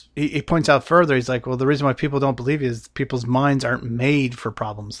goes, he points out further, he's like, well, the reason why people don't believe you is people's minds aren't made for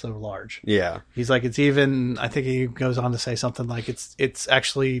problems so large. Yeah. He's like, it's even, I think he goes on to say something like, it's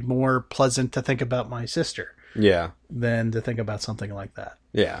actually more pleasant to think about my sister. Yeah. Than to think about something like that.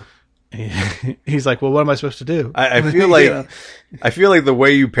 Yeah. He's like, well, what am I supposed to do? I feel like, I feel like the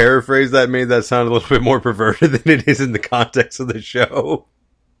way you paraphrase that made that sound a little bit more perverted than it is in the context of the show.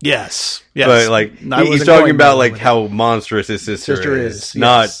 Yes. But like he's talking about like how monstrous his sister is.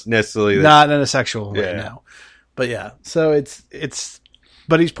 Not necessarily not in a sexual way, no. But yeah. So it's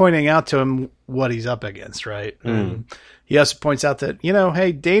but he's pointing out to him what he's up against, right? He also points out that,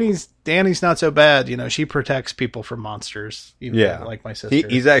 hey, Dany's not so bad, she protects people from monsters, like my sister.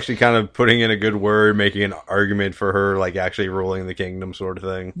 He's actually kind of putting in a good word, making an argument for her like actually ruling the kingdom sort of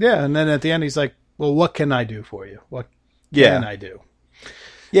thing. Yeah, and then at the end he's like, well, what can I do for you? What can I do?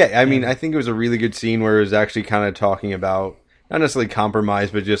 Yeah, I mean, I think it was a really good scene where it was actually kind of talking about, not necessarily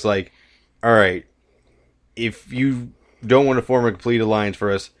compromise, but just like, all right, if you don't want to form a complete alliance for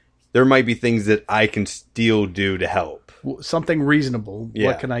us, there might be things that I can still do to help. Something reasonable. Yeah.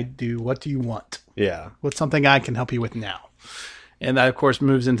 What can I do? What do you want? Yeah. What's something I can help you with now? And that, of course,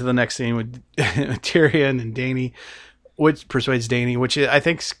 moves into the next scene with Tyrion and Dany, which persuades Dany, which I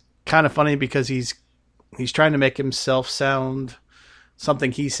think's kind of funny because he's trying to make himself sound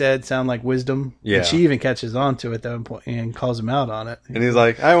something he said sound like wisdom. Yeah. And she even catches on to it, though, and calls him out on it. And he's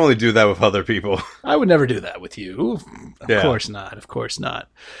like, I only do that with other people. I would never do that with you. Of course not. Of course not.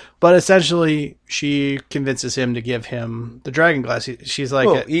 But essentially, she convinces him to give him the dragon glass. She's like...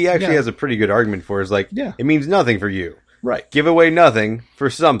 Well, he actually has a pretty good argument for it. It's like, it means nothing for you. Right. Give away nothing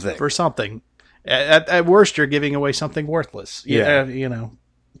for something. For something. At worst, you're giving away something worthless. Yeah. You know.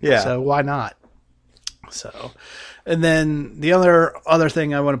 Yeah. So why not? So... And then the other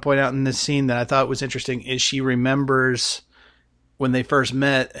thing I want to point out in this scene that I thought was interesting is she remembers when they first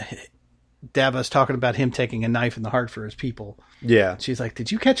met, Davos talking about him taking a knife in the heart for his people. Yeah. She's like,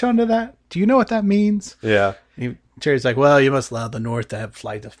 did you catch on to that? Do you know what that means? Yeah. Terry's like, well, you must allow the North to have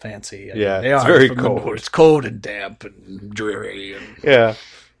flight of fancy. I yeah. mean, they are very from cold. The North. It's cold and damp and dreary. And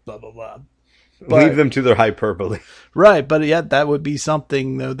blah, blah, blah. But, leave them to their hyperbole. Right. But yet that would be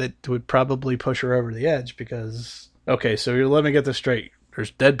something, though, that would probably push her over the edge because... Okay, so let me get this straight.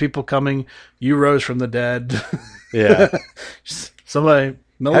 There's dead people coming. You rose from the dead. Yeah. Somebody...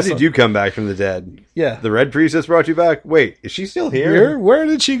 Melissa. How did you come back from the dead? Yeah. The Red Priestess brought you back? Wait, is she still here? Where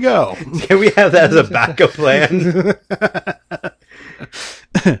did she go? Can we have that as a backup plan?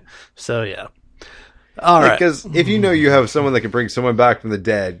 So, yeah. All right. Because if you know you have someone that can bring someone back from the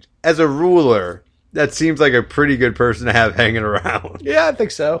dead, as a ruler... That seems like a pretty good person to have hanging around. Yeah, I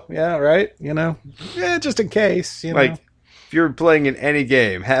think so. Yeah, right? You know? Yeah, just in case, you know. Like, if you're playing in any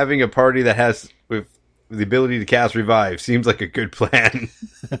game, having a party that has with the ability to cast Revive seems like a good plan.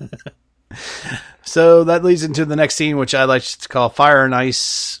 So that leads into the next scene, which I like to call Fire and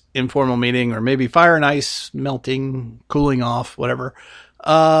Ice informal meeting, or maybe Fire and Ice melting, cooling off, whatever.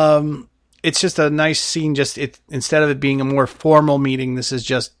 It's just a nice scene. Instead of it being a more formal meeting, this is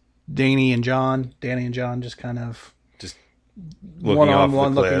just Danny and John just kind of just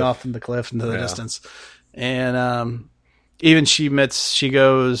one-on-one looking off from the cliff into the distance. And even she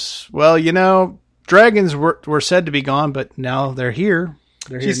goes, well, you know, dragons were said to be gone, but now they're here.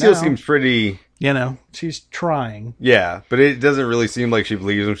 She still seems pretty... You know, she's trying. Yeah, but it doesn't really seem like she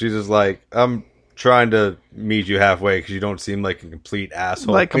believes him. She's just like, I'm trying to meet you halfway because you don't seem like a complete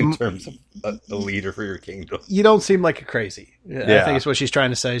asshole in terms of a leader for your kingdom. You don't seem like a crazy. I think it's what she's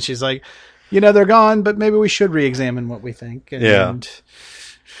trying to say. She's like, you know, they're gone, but maybe we should re-examine what we think. And,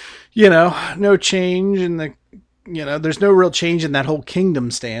 you know, no change in the, you know, there's no real change in that whole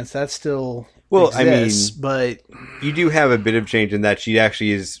kingdom stance. That still exists, but you do have a bit of change in that she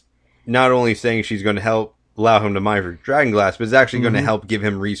actually is not only saying she's going to help allow him to mine for Dragonglass, but is actually going to help give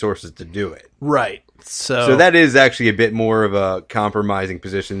him resources to do it. Right. So that is actually a bit more of a compromising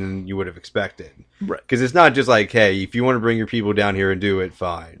position than you would have expected. Right. Because it's not just like, hey, if you want to bring your people down here and do it,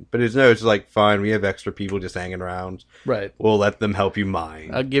 fine. But it's like, fine, we have extra people just hanging around. Right. We'll let them help you mine.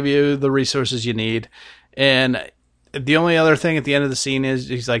 I'll give you the resources you need. And the only other thing at the end of the scene is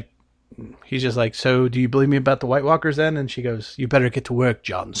he's just like, so do you believe me about the White Walkers then? And she goes, you better get to work,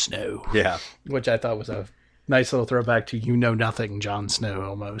 Jon Snow. Yeah. Which I thought was a nice little throwback to you know nothing, Jon Snow,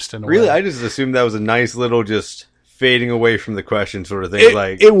 almost. In a really, way. I just assumed that was a nice little just fading away from the question sort of thing.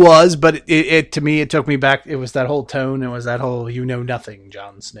 It was, but it to me, it took me back. It was that whole tone. It was that whole you know nothing,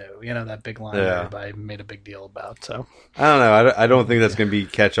 Jon Snow. You know, that big line that everybody made a big deal about. So I don't know. I don't think that's going to be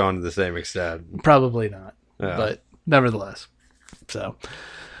catch on to the same extent. Probably not. Yeah. But nevertheless. So,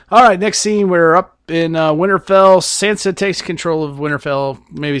 all right, next scene, we're up in Winterfell. Sansa takes control of Winterfell,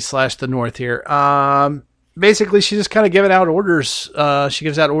 maybe / the north here. Basically, she's just kind of giving out orders. She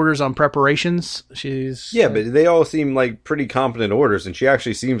gives out orders on preparations. But they all seem like pretty competent orders, and she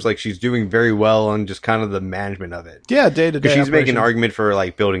actually seems like she's doing very well on just kind of the management of it. Yeah, day to day. Because she's making an argument for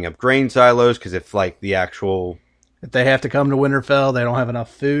like building up grain silos, because if they have to come to Winterfell, they don't have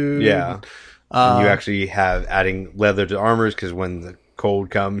enough food. Yeah, and you actually have adding leather to armors, because when the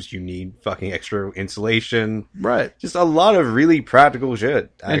cold comes, you need fucking extra insulation. Right. Just a lot of really practical shit,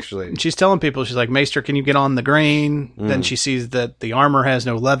 actually. And she's telling people, she's like, Maester, can you get on the grain? Then she sees that the armor has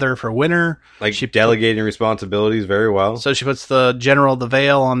no leather for winter. Like, she delegating responsibilities very well. So she puts the general the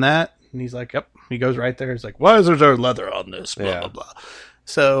veil on that, and he's like, yep. He goes right there. He's like, why is there no leather on this? Blah, blah, blah.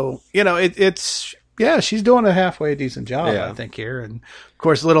 So, you know, it's she's doing a halfway decent job, I think, here. And, of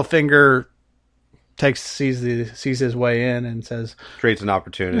course, Littlefinger sees his way in and says, creates an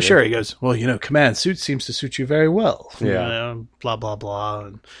opportunity. Sure, he goes, well, you know, command suit seems to suit you very well. Yeah. You know, blah, blah, blah.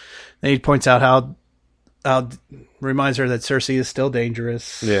 And then he points out how reminds her that Cersei is still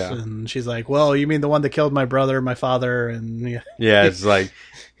dangerous. Yeah. And she's like, well, you mean the one that killed my brother, my father, and yeah, it's like,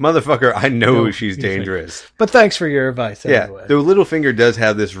 motherfucker, I know she's dangerous. But thanks for your advice anyway. The Littlefinger does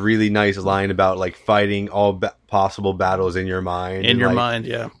have this really nice line about like fighting all possible battles in your mind. In your mind,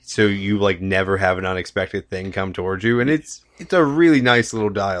 yeah. So you like never have an unexpected thing come towards you, and it's a really nice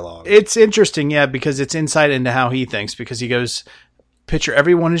little dialogue. It's interesting, yeah, because it's insight into how he thinks, because he goes, picture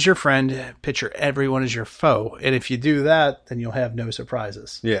everyone as your friend, picture everyone as your foe. And if you do that, then you'll have no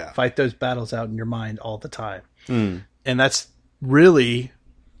surprises. Yeah. Fight those battles out in your mind all the time. Mm. And that's really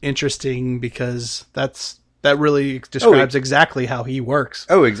interesting, because that really describes exactly how he works.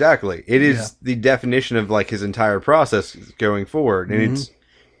 Oh, exactly. It is the definition of like his entire process going forward. And it's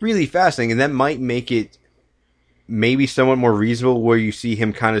really fascinating. And that might make it maybe somewhat more reasonable, where you see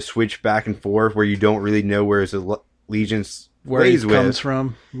him kind of switch back and forth, where you don't really know where his allegiance where he comes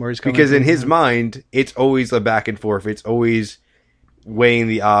from, where he's coming because from. in his mind, it's always a back and forth. It's always weighing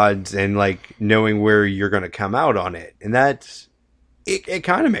the odds and like knowing where you're going to come out on it, and that's it.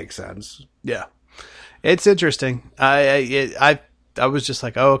 Kind of makes sense. Yeah, it's interesting. I was just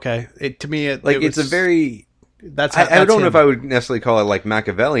like, oh, okay. To me, it's a very. That's I don't know if I would necessarily call it like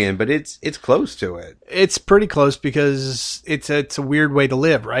Machiavellian, but it's close to it. It's pretty close, because it's a weird way to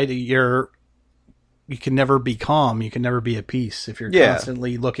live, right? You can never be calm. You can never be at peace if you're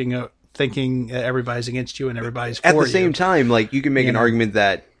constantly looking at, thinking everybody's against you and everybody's for you. At the same time, like you can make an argument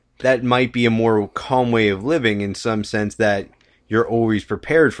that might be a more calm way of living, in some sense, that you're always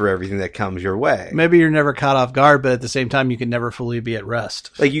prepared for everything that comes your way. Maybe you're never caught off guard, but at the same time, you can never fully be at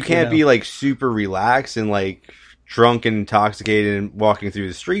rest. Like you can't be like super relaxed and like drunk and intoxicated and walking through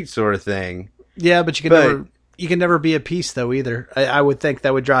the streets sort of thing. Yeah, but you can never be at peace though either. I would think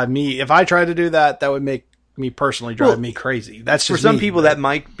that would drive me, if I tried to do that, that would make me personally drive me crazy. That's just for some people that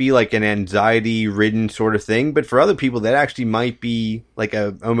might be like an anxiety ridden sort of thing, but for other people that actually might be like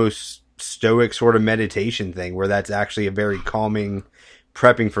a almost stoic sort of meditation thing, where that's actually a very calming,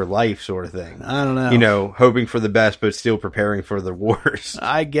 prepping for life sort of thing. I don't know. You know, hoping for the best but still preparing for the worst.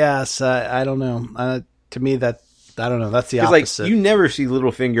 I guess I don't know. To me, that I don't know. That's the opposite. Like you never see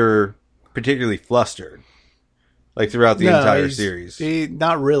Littlefinger particularly flustered. Like throughout the entire series.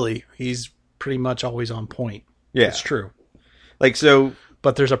 Not really. He's pretty much always on point. Yeah. It's true. Like, so...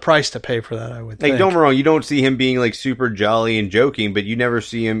 But there's a price to pay for that, I would think. Like, don't get me wrong, you don't see him being, like, super jolly and joking, but you never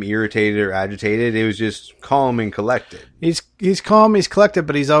see him irritated or agitated. It was just calm and collected. He's calm, he's collected,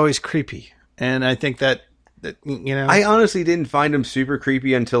 but he's always creepy. And I think that, you know... I honestly didn't find him super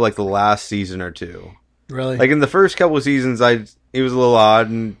creepy until, like, the last season or two. Really? Like, in the first couple of seasons, it was a little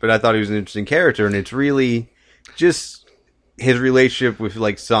odd, but I thought he was an interesting character, and it's really... Just his relationship with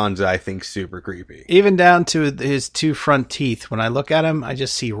like Sansa, I think, super creepy. Even down to his two front teeth. When I look at him, I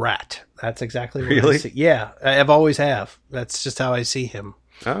just see rat. That's exactly what I see. Yeah, I've always have. That's just how I see him.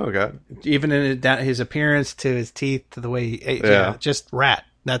 Oh, okay. Even in his appearance, to his teeth, to the way just rat.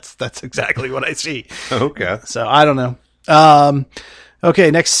 That's exactly what I see. Okay. So I don't know.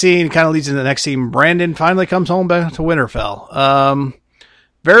 Okay, next scene kind of leads into the next scene. Brandon finally comes home back to Winterfell.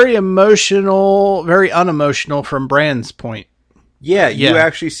 Very emotional, very unemotional from Bran's point. Yeah, you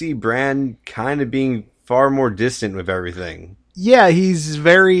actually see Bran kind of being far more distant with everything. Yeah, he's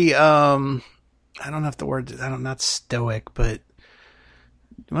very, I don't know if the word, not stoic, but,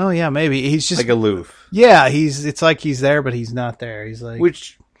 well, yeah, maybe. He's just... Like aloof. Yeah, it's like he's there, but he's not there. He's like...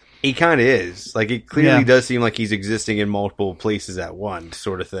 Which he kind of is. Like, it clearly does seem like he's existing in multiple places at once,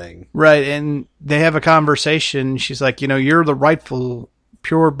 sort of thing. Right, and they have a conversation. She's like, you're the rightful...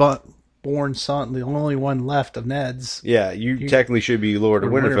 pure-born son, the only one left of Ned's. Yeah, you technically should be Lord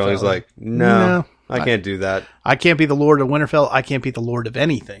of Winterfell. He's like, no, I can't do that. I can't be the Lord of Winterfell. I can't be the Lord of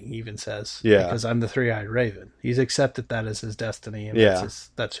anything, he even says. Yeah. Because I'm the Three-Eyed Raven. He's accepted that as his destiny, and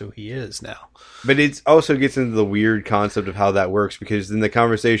that's who he is now. But it also gets into the weird concept of how that works, because then the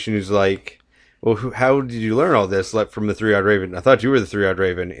conversation is like, well, how did you learn all this from the Three-Eyed Raven? I thought you were the Three-Eyed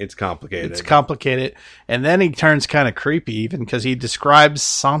Raven. It's complicated. It's complicated. And then he turns kind of creepy, even, because he describes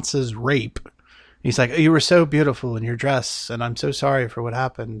Sansa's rape. He's like, you were so beautiful in your dress, and I'm so sorry for what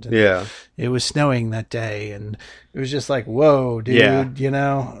happened. And it was snowing that day, and it was just like, whoa, dude,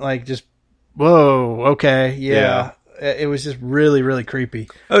 like just, whoa, okay, yeah. It was just really, really creepy.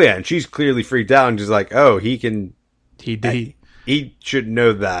 Oh, yeah, and she's clearly freaked out, and just like, oh, He should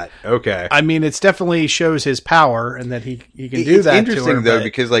know that. Okay. I mean, it's definitely shows his power and that he can do that. It's interesting, to her, though,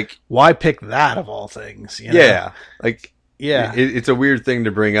 because, like... Why pick that of all things? Yeah. Like, it's a weird thing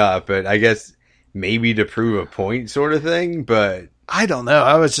to bring up, but I guess maybe to prove a point sort of thing, but... I don't know.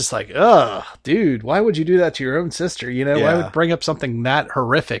 I was just like, ugh, dude, why would you do that to your own sister? You know, why would bring up something that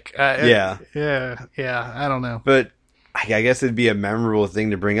horrific? Yeah. I don't know. But I guess it'd be a memorable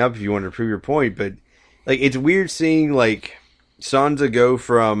thing to bring up if you want to prove your point. But like, it's weird seeing like Sansa go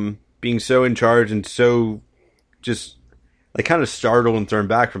from being so in charge and so just like kind of startled and thrown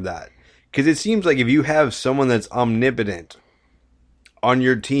back from that. Because it seems like if you have someone that's omnipotent on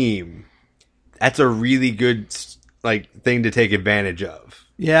your team, that's a really good like thing to take advantage of.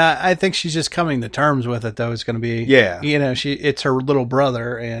 Yeah, I think she's just coming to terms with it, though. It's going to be, you know, it's her little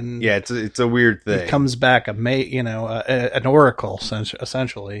brother, and it's a weird thing. It comes back an oracle,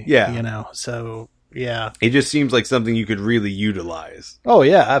 essentially. Yeah, you know, so yeah, it just seems like something you could really utilize. Oh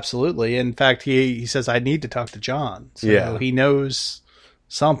yeah, absolutely. In fact, he says I need to talk to Jon. So he knows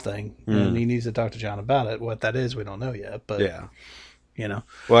something, and he needs to talk to Jon about it. What that is, we don't know yet. But you know,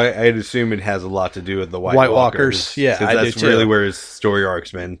 well, I'd assume it has a lot to do with the White Walkers. Yeah, that's really where his story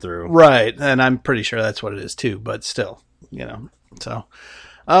arc's been through. Right, and I'm pretty sure that's what it is too. But still, you know. So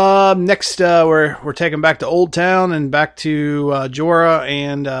next, we're taken back to Old Town and back to Jorah,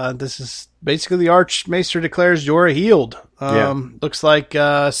 and this is basically the Archmaester declares Jorah healed. Looks like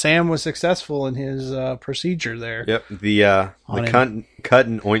Sam was successful in his procedure there. Yep, the cut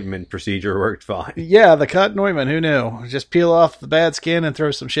and ointment procedure worked fine. Yeah, the cut and ointment. Who knew? Just peel off the bad skin and throw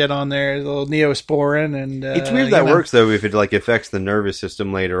some shit on there, a little Neosporin, and it's weird that works though if it like affects the nervous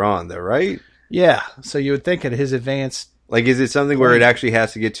system later on, though, right? Yeah. So you would think at his advanced, like, is it something where it actually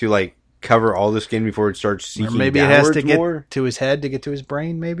has to get to like cover all the skin before it starts seeking? Or maybe it has to get to his head to get to his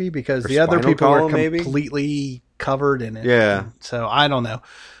brain, maybe, because the other people are completely covered in it. Yeah. So I don't know.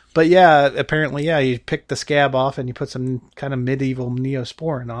 But yeah, apparently, you pick the scab off and you put some kind of medieval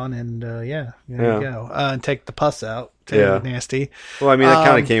Neosporin on, and there you go. And take the pus out. Nasty. Well, I mean, that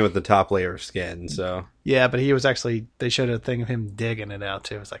kind of came with the top layer of skin, so. Yeah, but he was actually, they showed a thing of him digging it out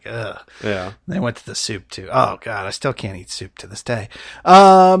too. It was like, ugh. Yeah. And they went to the soup too. Oh God, I still can't eat soup to this day.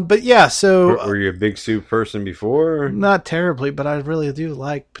 But yeah, so. Were you a big soup person before? Not terribly, but I really do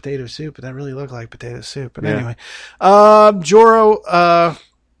like potato soup, and that really looked like potato soup. But anyway, Jorah,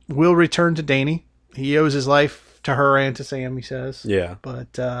 will return to Dany. He owes his life to her and to Sam, he says. Yeah.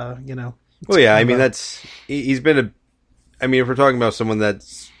 But, you know. Well, yeah, I mean, he's been I mean, if we're talking about someone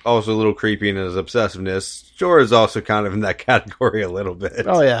that's also a little creepy in his obsessiveness, Jorah's also kind of in that category a little bit.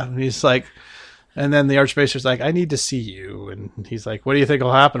 Oh, yeah. He's like, and then the Archmaester's like, I need to see you. And he's like, what do you think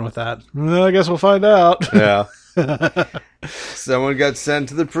will happen with that? Well, I guess we'll find out. Yeah. Someone got sent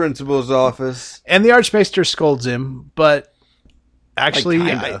to the principal's office. And the Archmaester scolds him, but actually,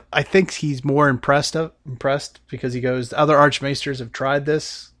 I think he's more impressed because he goes, other Archmaesters have tried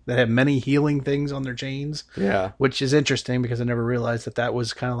this, that have many healing things on their chains. Yeah. Which is interesting because I never realized that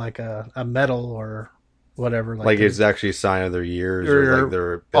was kind of like a medal or whatever. Like it's actually a sign of their years or like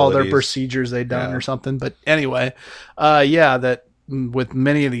their abilities. All their procedures they've done or something. But anyway, that with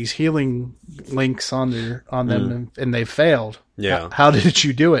many of these healing links on them and they failed. Yeah. How did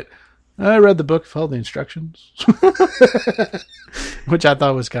you do it? I read the book, followed the instructions, which I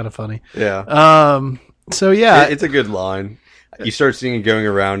thought was kind of funny. Yeah. So yeah, it's a good line. You start seeing it going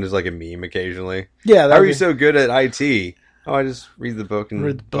around as like a meme occasionally. Yeah. How are you so good at IT? Oh, I just read the book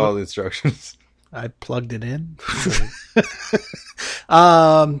and follow the instructions. I plugged it in.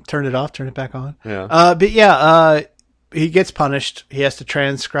 Turned it off, turned it back on. Yeah. But yeah, he gets punished. He has to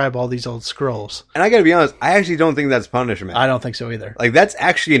transcribe all these old scrolls. And I gotta be honest, I actually don't think that's punishment. I don't think so either. Like, that's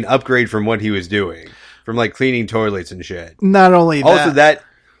actually an upgrade from what he was doing. From, like, cleaning toilets and shit. Not only that. Also,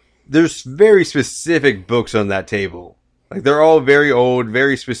 there's very specific books on that table. Like, they're all very old,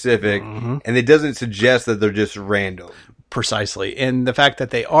 very specific, and it doesn't suggest that they're just random. Precisely. And the fact that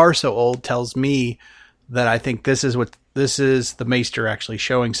they are so old tells me that I think this is the Maester actually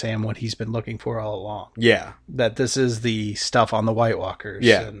showing Sam what he's been looking for all along. Yeah. That this is the stuff on the White Walkers.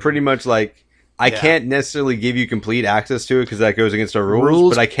 Yeah, pretty much like, I can't necessarily give you complete access to it because that goes against our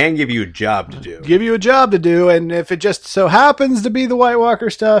rules, but I can give you a job to do. Give you a job to do, and if it just so happens to be the White Walker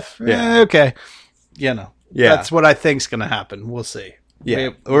stuff, okay. You know. Yeah. That's what I think's going to happen. We'll see.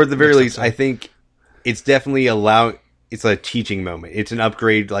 Yeah. Or at the very least, I think it's definitely it's a teaching moment. It's an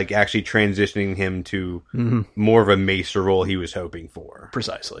upgrade, like actually transitioning him to more of a Maester role he was hoping for.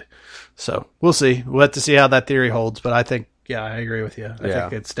 Precisely. So we'll see. We'll have to see how that theory holds, but I think, I agree with you. I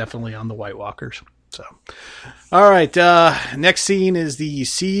think it's definitely on the White Walkers. So, all right. Next scene is the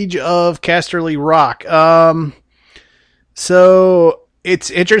Siege of Casterly Rock. So it's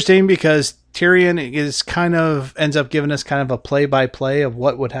interesting because Tyrion ends up giving us kind of a play-by-play of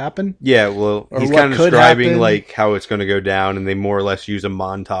what would happen. Yeah, well, he's kind of describing like how it's going to go down, and they more or less use a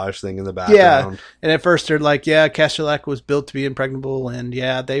montage thing in the background. Yeah, and at first they're like, yeah, Casterly was built to be impregnable, and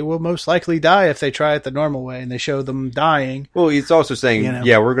yeah, they will most likely die if they try it the normal way, and they show them dying. Well, he's also saying,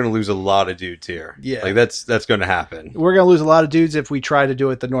 yeah, we're going to lose a lot of dudes here. Yeah. Like, that's going to happen. We're going to lose a lot of dudes if we try to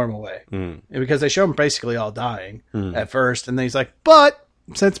do it the normal way. Because they show them basically all dying at first, and then he's like, but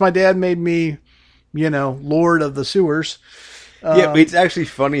since my dad made me, Lord of the Sewers. Yeah, but it's actually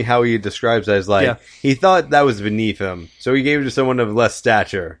funny how he describes that as like, he thought that was beneath him, so he gave it to someone of less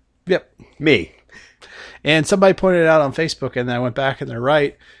stature. Yep. Me. And somebody pointed it out on Facebook, and I went back and they're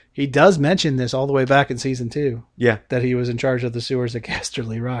right. He does mention this all the way back in season 2. Yeah. That he was in charge of the sewers at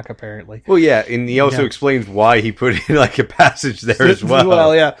Casterly Rock, apparently. Well, yeah, and he also explains why he put in like a passage there as well.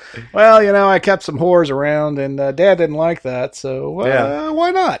 Well, yeah. Well, I kept some whores around, and Dad didn't like that, so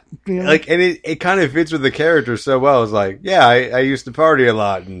why not? Like, and it kind of fits with the character so well. It's like, yeah, I used to party a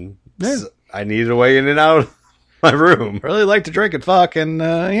lot, and I needed a way in and out of my room. Really like to drink and fuck, and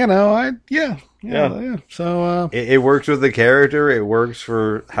So it works with the character. It works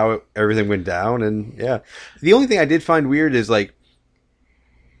for how everything went down, and the only thing I did find weird is like,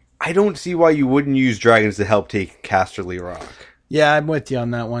 I don't see why you wouldn't use dragons to help take Casterly Rock. Yeah, I'm with you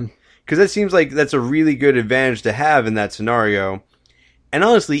on that one, because that seems like that's a really good advantage to have in that scenario. And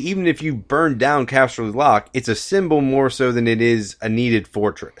honestly, even if you burn down Casterly Rock, it's a symbol more so than it is a needed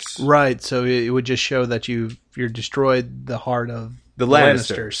fortress. Right. So it would just show that you're destroyed the heart of the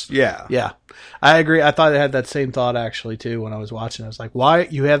Lannisters. Yeah. Yeah. I agree. I thought it had that same thought actually too when I was watching. I was like, why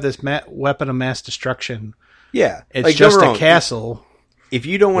you have this weapon of mass destruction? Yeah. It's like, just a castle. If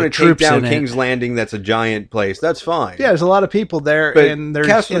you don't want to take down King's Landing, that's a giant place. That's fine. Yeah, there's a lot of people there, but and there's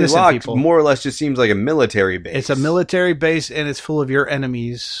Casterly Rock more or less just seems like a military base. It's a military base, and it's full of your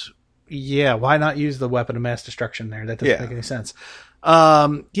enemies. Yeah, why not use the weapon of mass destruction there? That doesn't make any sense.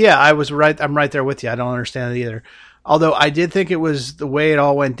 I was right. I'm right there with you. I don't understand it either. Although I did think it was the way it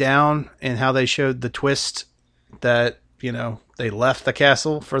all went down and how they showed the twist that, they left the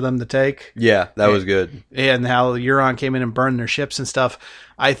castle for them to take. Yeah, that was good. And how Euron came in and burned their ships and stuff.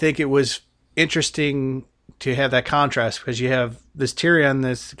 I think it was interesting to have that contrast because you have this Tyrion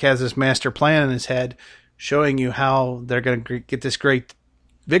that has this master plan in his head showing you how they're going to get this great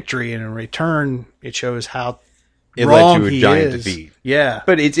victory, and in return, it shows how it wrong led to a giant defeat. Yeah.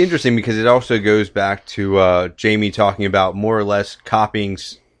 But it's interesting because it also goes back to Jaime talking about more or less copying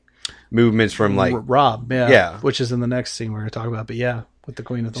movements from like Robb, which is in the next scene we're going to talk about. But with the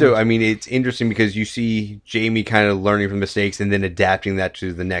Queen of Thorns. So I mean, it's interesting because you see Jaime kind of learning from mistakes and then adapting that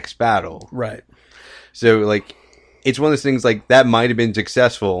to the next battle. Right. So like, it's one of those things like that might have been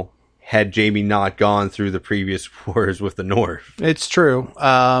successful had Jaime not gone through the previous wars with the North. It's true,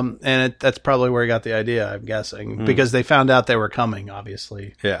 and that's probably where he got the idea. I'm guessing because they found out they were coming,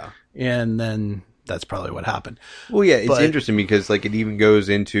 obviously. Yeah, and then. That's probably what happened. Well, yeah, it's interesting because like it even goes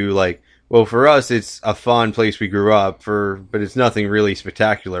into like, well, for us, it's a fun place we grew up but it's nothing really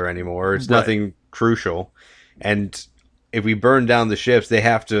spectacular anymore. It's nothing crucial. And if we burn down the ships, they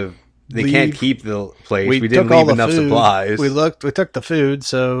can't keep the place. We didn't leave enough supplies. We took the food.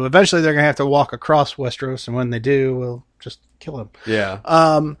 So eventually they're going to have to walk across Westeros. And when they do, we'll just kill them.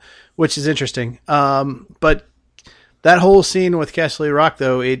 Yeah. Which is interesting. But that whole scene with Casterly Rock,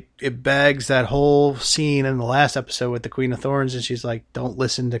 though, it begs that whole scene in the last episode with the Queen of Thorns, and she's like, "Don't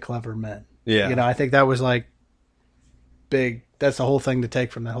listen to clever men." Yeah, I think that was like big. That's the whole thing to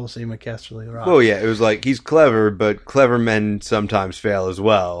take from that whole scene with Casterly Rock. Well, yeah, it was like he's clever, but clever men sometimes fail as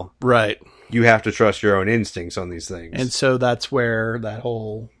well. Right. You have to trust your own instincts on these things, and so that's where that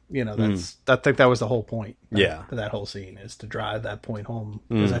whole. I think that was the whole point. Yeah, to that whole scene is to drive that point home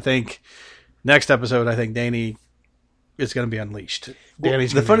because I think next episode, Dany. It's going to be unleashed. Well,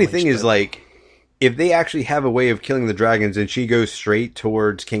 the funny thing is, like, if they actually have a way of killing the dragons and she goes straight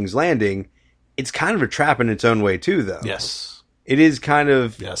towards King's Landing, it's kind of a trap in its own way, too, though. Yes. It is kind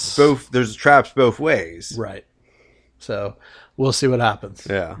of both. There's traps both ways. Right. So we'll see what happens.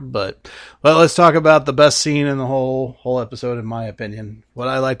 Yeah. But let's talk about the best scene in the whole episode, in my opinion. What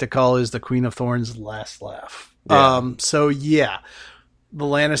I like to call is the Queen of Thorns' last laugh. Yeah. The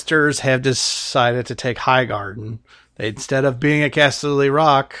Lannisters have decided to take Highgarden. Instead of being at Casterly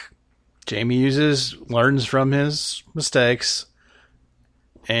Rock, Jaime learns from his mistakes,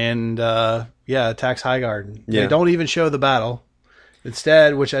 and attacks Highgarden. Yeah. They don't even show the battle.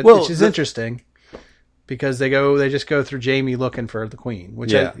 Instead, which is interesting, because they just go through Jaime looking for the Queen,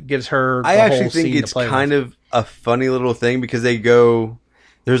 which gives her. I actually think it's kind of a funny little thing because they go.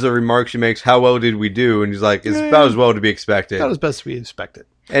 There's a remark she makes. How well did we do? And he's like, it's about as well to be expected. About as best to be expected.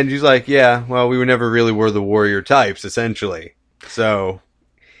 And she's like, yeah, well, we never really were the warrior types, essentially. So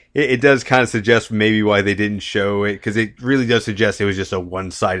it does kind of suggest maybe why they didn't show it, because it really does suggest it was just a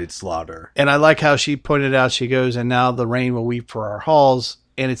one-sided slaughter. And I like how she pointed out, she goes, and now the rain will weep for our halls.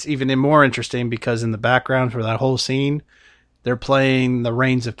 And it's even more interesting because in the background for that whole scene, they're playing The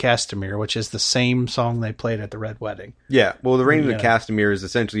Rains of Castamere, which is the same song they played at the Red Wedding. Yeah, well, The Rains of Castamere is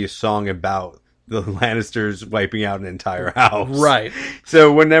essentially a song about the Lannisters wiping out an entire house. Right.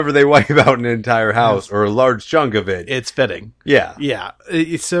 So whenever they wipe out an entire house or a large chunk of it, it's fitting. Yeah. Yeah.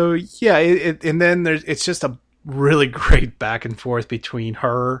 So, yeah, and then it's just a really great back and forth between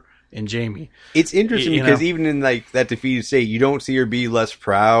her and Jaime. It's interesting because even in like that defeated state, you don't see her be less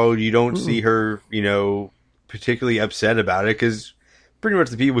proud. You don't see her, particularly upset about it, because pretty much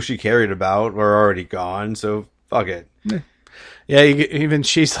the people she cared about were already gone. So fuck it. Yeah, even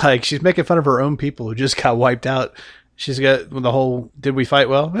she's making fun of her own people who just got wiped out. She's got the whole, did we fight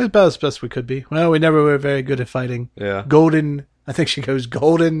well? It's about as best we could be. Well, we never were very good at fighting. Yeah. Golden, I think she goes,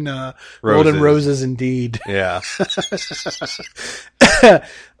 golden roses indeed. Yeah.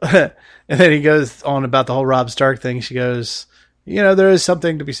 And then he goes on about the whole Robb Stark thing. She goes, there is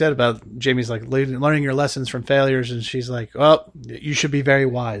something to be said about Jaime's like learning your lessons from failures. And she's like, well, you should be very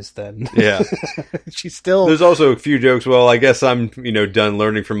wise then. Yeah. She's still. There's also a few jokes. Well, I guess I'm, done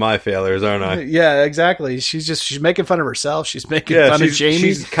learning from my failures, aren't I? Yeah, exactly. She's making fun of herself. She's making fun of Jaime.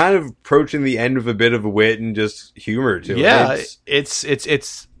 She's kind of approaching the end of a bit of a wit and just humor to it. Yeah.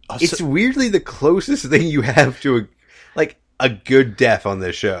 It's weirdly the closest thing you have to a good death on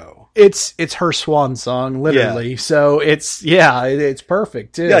this show. It's her swan song, literally. Yeah. So it's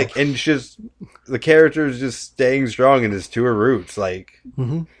perfect too. Yeah, and just the character is just staying strong and is to her roots.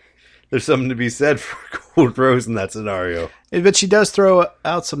 There's something to be said for Gold Rose in that scenario. But she does throw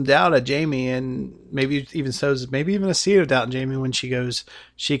out some doubt at Jaime, and maybe even a seed of doubt in Jaime when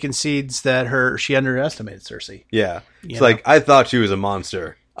she concedes that she underestimated Cersei. Yeah, it's I thought she was a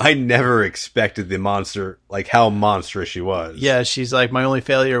monster. I never expected the monster, how monstrous she was. Yeah, she's like, my only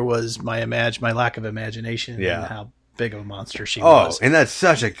failure was my lack of imagination and how big of a monster she was. Oh, and that's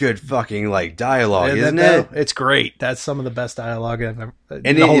such a good fucking, dialogue, isn't it? It's great. That's some of the best dialogue I've ever...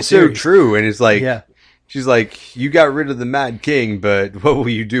 And it's so true, and it's she's like, you got rid of the Mad King, but what will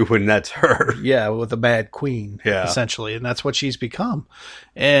you do when that's her? Yeah, with the Mad Queen, essentially. And that's what she's become.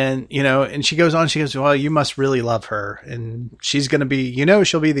 And, and she goes on, she goes, well, you must really love her. And she's going to be,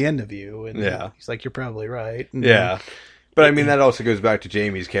 she'll be the end of you. And he's like, you're probably right. And but that also goes back to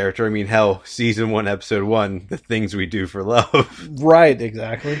Jaime's character. hell, season 1, episode 1, the things we do for love. Right,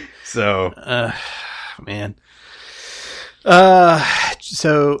 exactly. So. Man.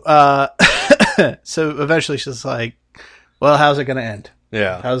 So eventually she's like, well, how's it going to end?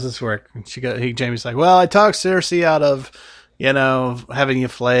 Yeah. How's this work? And Jaime's like, well, I talked Cersei out of, having you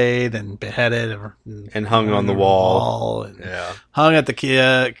flayed and beheaded and hung on the wall and hung at the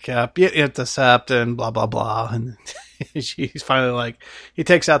cap, at the sept and blah, blah, blah. And she's finally like, he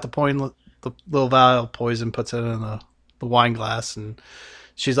takes out the little vial of poison, puts it in the wine glass. And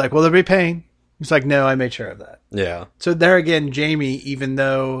she's like, will there be pain? He's like, no, I made sure of that. Yeah. So there again, Jaime, even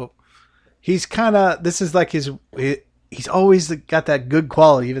though he's kind of, this is like he's always got that good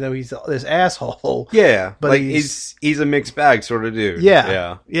quality, even though he's this asshole. Yeah. But he's a mixed bag sort of dude.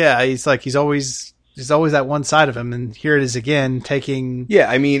 Yeah. Yeah. He's always that one side of him. And here it is again, taking.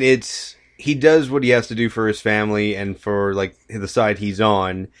 Yeah. He does what he has to do for his family and for the side he's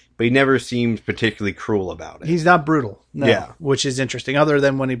on, but he never seems particularly cruel about it. He's not brutal. No, which is interesting, other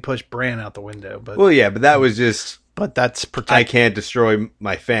than when he pushed Bran out the window. But but that was just. But that's I can't destroy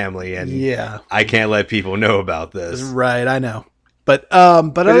my family, and I can't let people know about this. Right, I know. But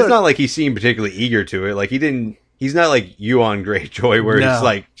it's not like he seemed particularly eager to it. He's not like Euron Greyjoy, where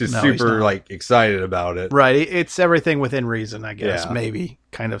he's super excited about it. Right, it's everything within reason, I guess. Yeah. Maybe,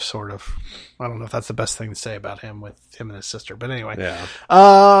 kind of, sort of. I don't know if that's the best thing to say about him with him and his sister, but anyway. Yeah.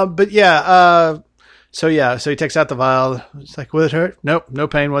 So he takes out the vial. It's like, will it hurt? Nope, no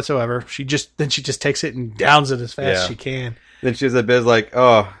pain whatsoever. She just takes it and downs it as fast as she can. Then she has that bit like,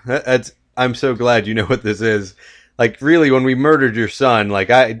 oh, I'm so glad you know what this is. Really, when we murdered your son,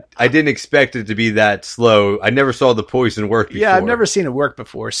 I didn't expect it to be that slow. I never saw the poison work before. Yeah, I've never seen it work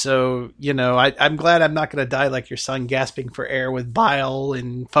before. So, I'm glad I'm not going to die like your son, gasping for air with bile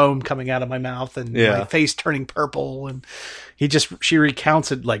and foam coming out of my mouth and my face turning purple. And she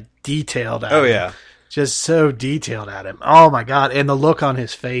recounts it detailed at him. Yeah. Just so detailed at him. Oh my God. And the look on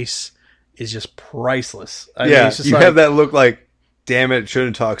his face is just priceless. You have that look damn it,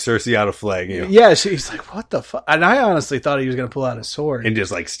 shouldn't talk Cersei out of flaying you. Yeah, he's like, what the fuck? And I honestly thought he was going to pull out his sword. And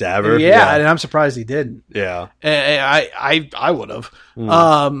just like stab her? Yeah, and I'm surprised he didn't. Yeah. I would have.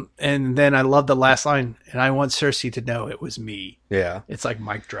 And then I love the last line, and I want Cersei to know it was me. Yeah. It's like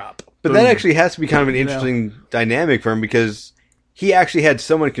mic drop. But Boom. that actually has to be kind of an interesting dynamic for him, because he actually had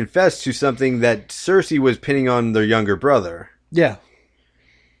someone confess to something that Cersei was pinning on their younger brother. Yeah.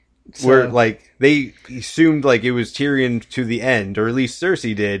 Where, like, they assumed, like, it was Tyrion to the end, or at least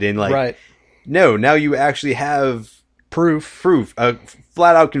Cersei did, and, like, right. No, now you actually have proof, a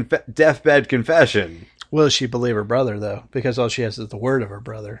flat-out deathbed confession. Will she believe her brother, though? Because all she has is the word of her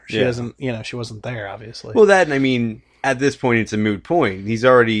brother. She doesn't, she wasn't there, obviously. Well, that, and I mean, at this point, it's a moot point.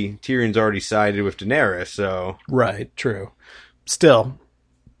 Tyrion's already sided with Daenerys, so... Right, true. Still.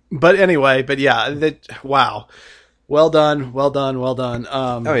 But anyway, wow. Well done.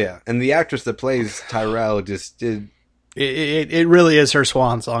 Oh yeah, and the actress that plays Tyrell just did. It really is her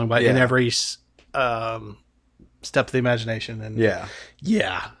swan song, in every step of the imagination. And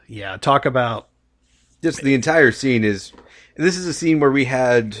yeah. Talk about just the entire scene is. This is a scene where we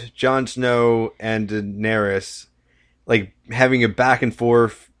had Jon Snow and Daenerys, like having a back and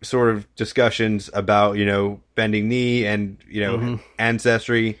forth sort of discussions about bending knee and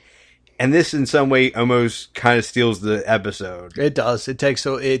ancestry. And this, in some way, almost kind of steals the episode. It does.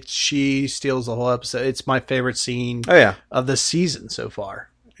 She steals the whole episode. It's my favorite scene of the season so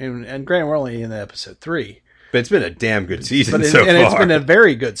far. And granted, we're only in episode 3. But it's been a damn good season so far. And it's been a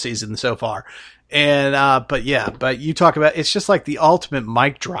very good season so far. And, but you talk about, it's just like the ultimate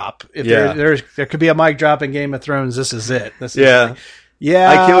mic drop. If there could be a mic drop in Game of Thrones, this is it. This is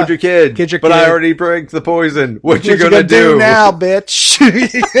I killed your kid, but I already drank the poison. What you gonna do now, bitch?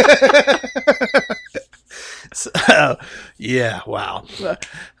 Wow.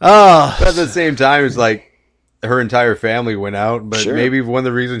 But at the same time, it's like her entire family went out, but maybe one of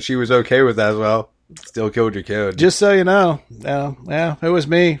the reasons she was okay with that as well. Still killed your kid. Just so you know. Yeah, it was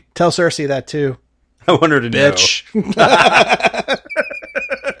me. Tell Cersei that too. I want her to bitch. Know.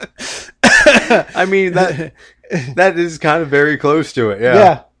 I mean, that is kind of very close to it.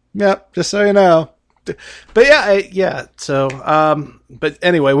 Yeah. Just so you know. But so, but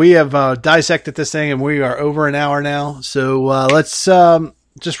anyway, we have dissected this thing, and we are over an hour now. So let's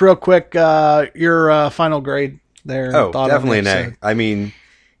just real quick, your final grade there. Oh, definitely an A. I mean,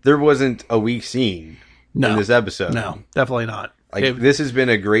 there wasn't a weak scene in this episode. No, definitely not. This has been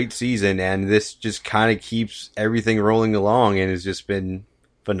a great season, and this just kind of keeps everything rolling along, and has just been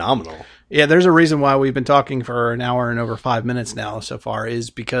phenomenal. Yeah, there's a reason why we've been talking for an hour and over 5 minutes now so far, is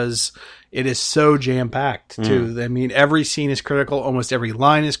because it is so jam-packed too. I mean, every scene is critical, almost every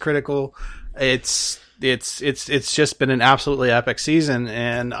line is critical. It's just been an absolutely epic season,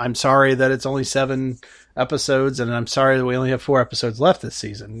 and I'm sorry that it's only 7 episodes, and I'm sorry that we only have 4 episodes left this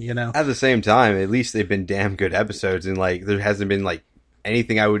season, At the same time, at least they've been damn good episodes, and there hasn't been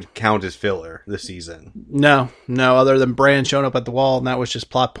anything I would count as filler this season. No, other than Bran showing up at the wall, and that was just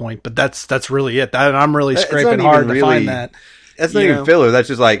plot point. But that's really it. I'm really scraping hard to find that. That's not even filler. That's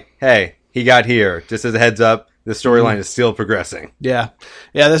just hey, he got here. Just as a heads up, the storyline is still progressing. Yeah.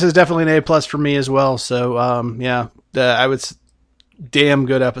 This is definitely an A+ for me as well. So, I would. Damn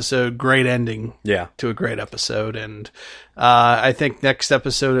good episode. Great ending. Yeah. To a great episode, and I think next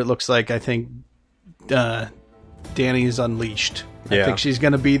episode it looks like Dany is unleashed. I think she's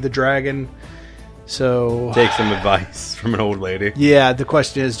going to be the dragon. So take some advice from an old lady. Yeah, the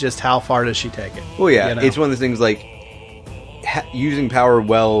question is just how far does she take it? Well, yeah, it's one of the things using power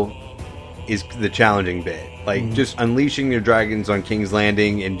well is the challenging bit. Just unleashing your dragons on King's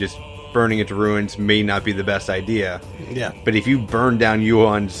Landing and just burning it to ruins may not be the best idea. Yeah. But if you burn down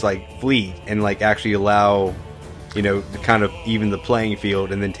Euron's fleet and actually allow, to kind of even the playing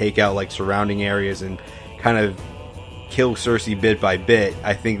field, and then take out surrounding areas and kind of kill Cersei bit by bit,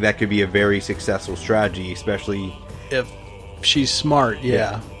 I think that could be a very successful strategy, especially if she's smart.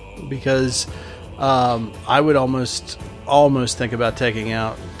 Yeah. Because I would almost think about taking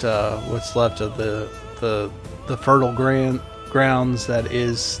out what's left of the fertile grounds that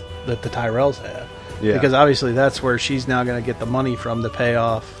the Tyrells have. Yeah. Because obviously that's where she's now going to get the money from to pay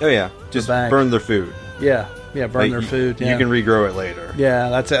off. Oh yeah, just burn their food. Yeah, burn their food. Yeah. You can regrow it later.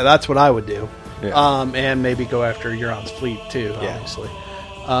 Yeah, that's what I would do. Yeah. And maybe go after Euron's fleet too, obviously.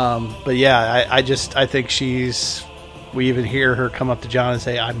 But yeah, I think we even hear her come up to Jon and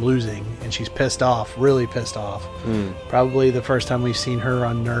say, "I'm losing," and she's pissed off, really pissed off. Probably the first time we've seen her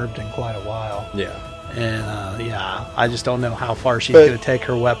unnerved in quite a while. Yeah. And I just don't know how far she's going to take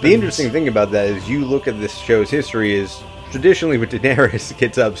her weapons. The interesting thing about that is, you look at this show's history, is traditionally when Daenerys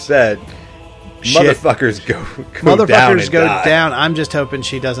gets upset, Motherfuckers go down. I'm just hoping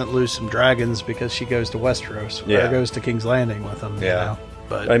she doesn't lose some dragons because she goes to Westeros or goes to King's Landing with them. Yeah. You know?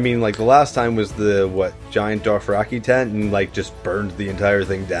 But I mean, like, the last time was the, giant Dothraki tent and, like, just burned the entire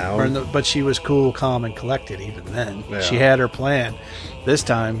thing down. But she was cool, calm, and collected even then. Yeah. She had her plan. This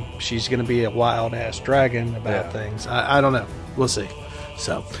time, she's going to be a wild-ass dragon about things. I don't know. We'll see.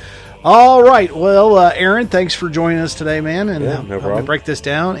 So... All right. Well, Aaron, thanks for joining us today, man. And no problem. Let me break this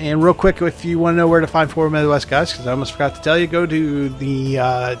down. And real quick, if you want to know where to find Four Midwest Guys, because I almost forgot to tell you, go to the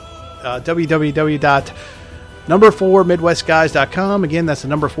www.number4midwestguys.com. Again, that's the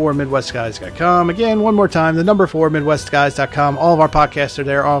number4midwestguys.com. Again, one more time, the number4midwestguys.com. All of our podcasts are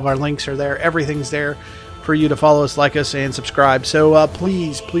there. All of our links are there. Everything's there for you to follow us, like us, and subscribe. So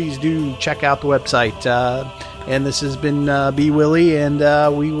please do check out the website. And this has been B. Willie, and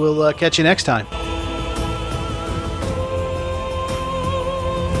we will catch you next time.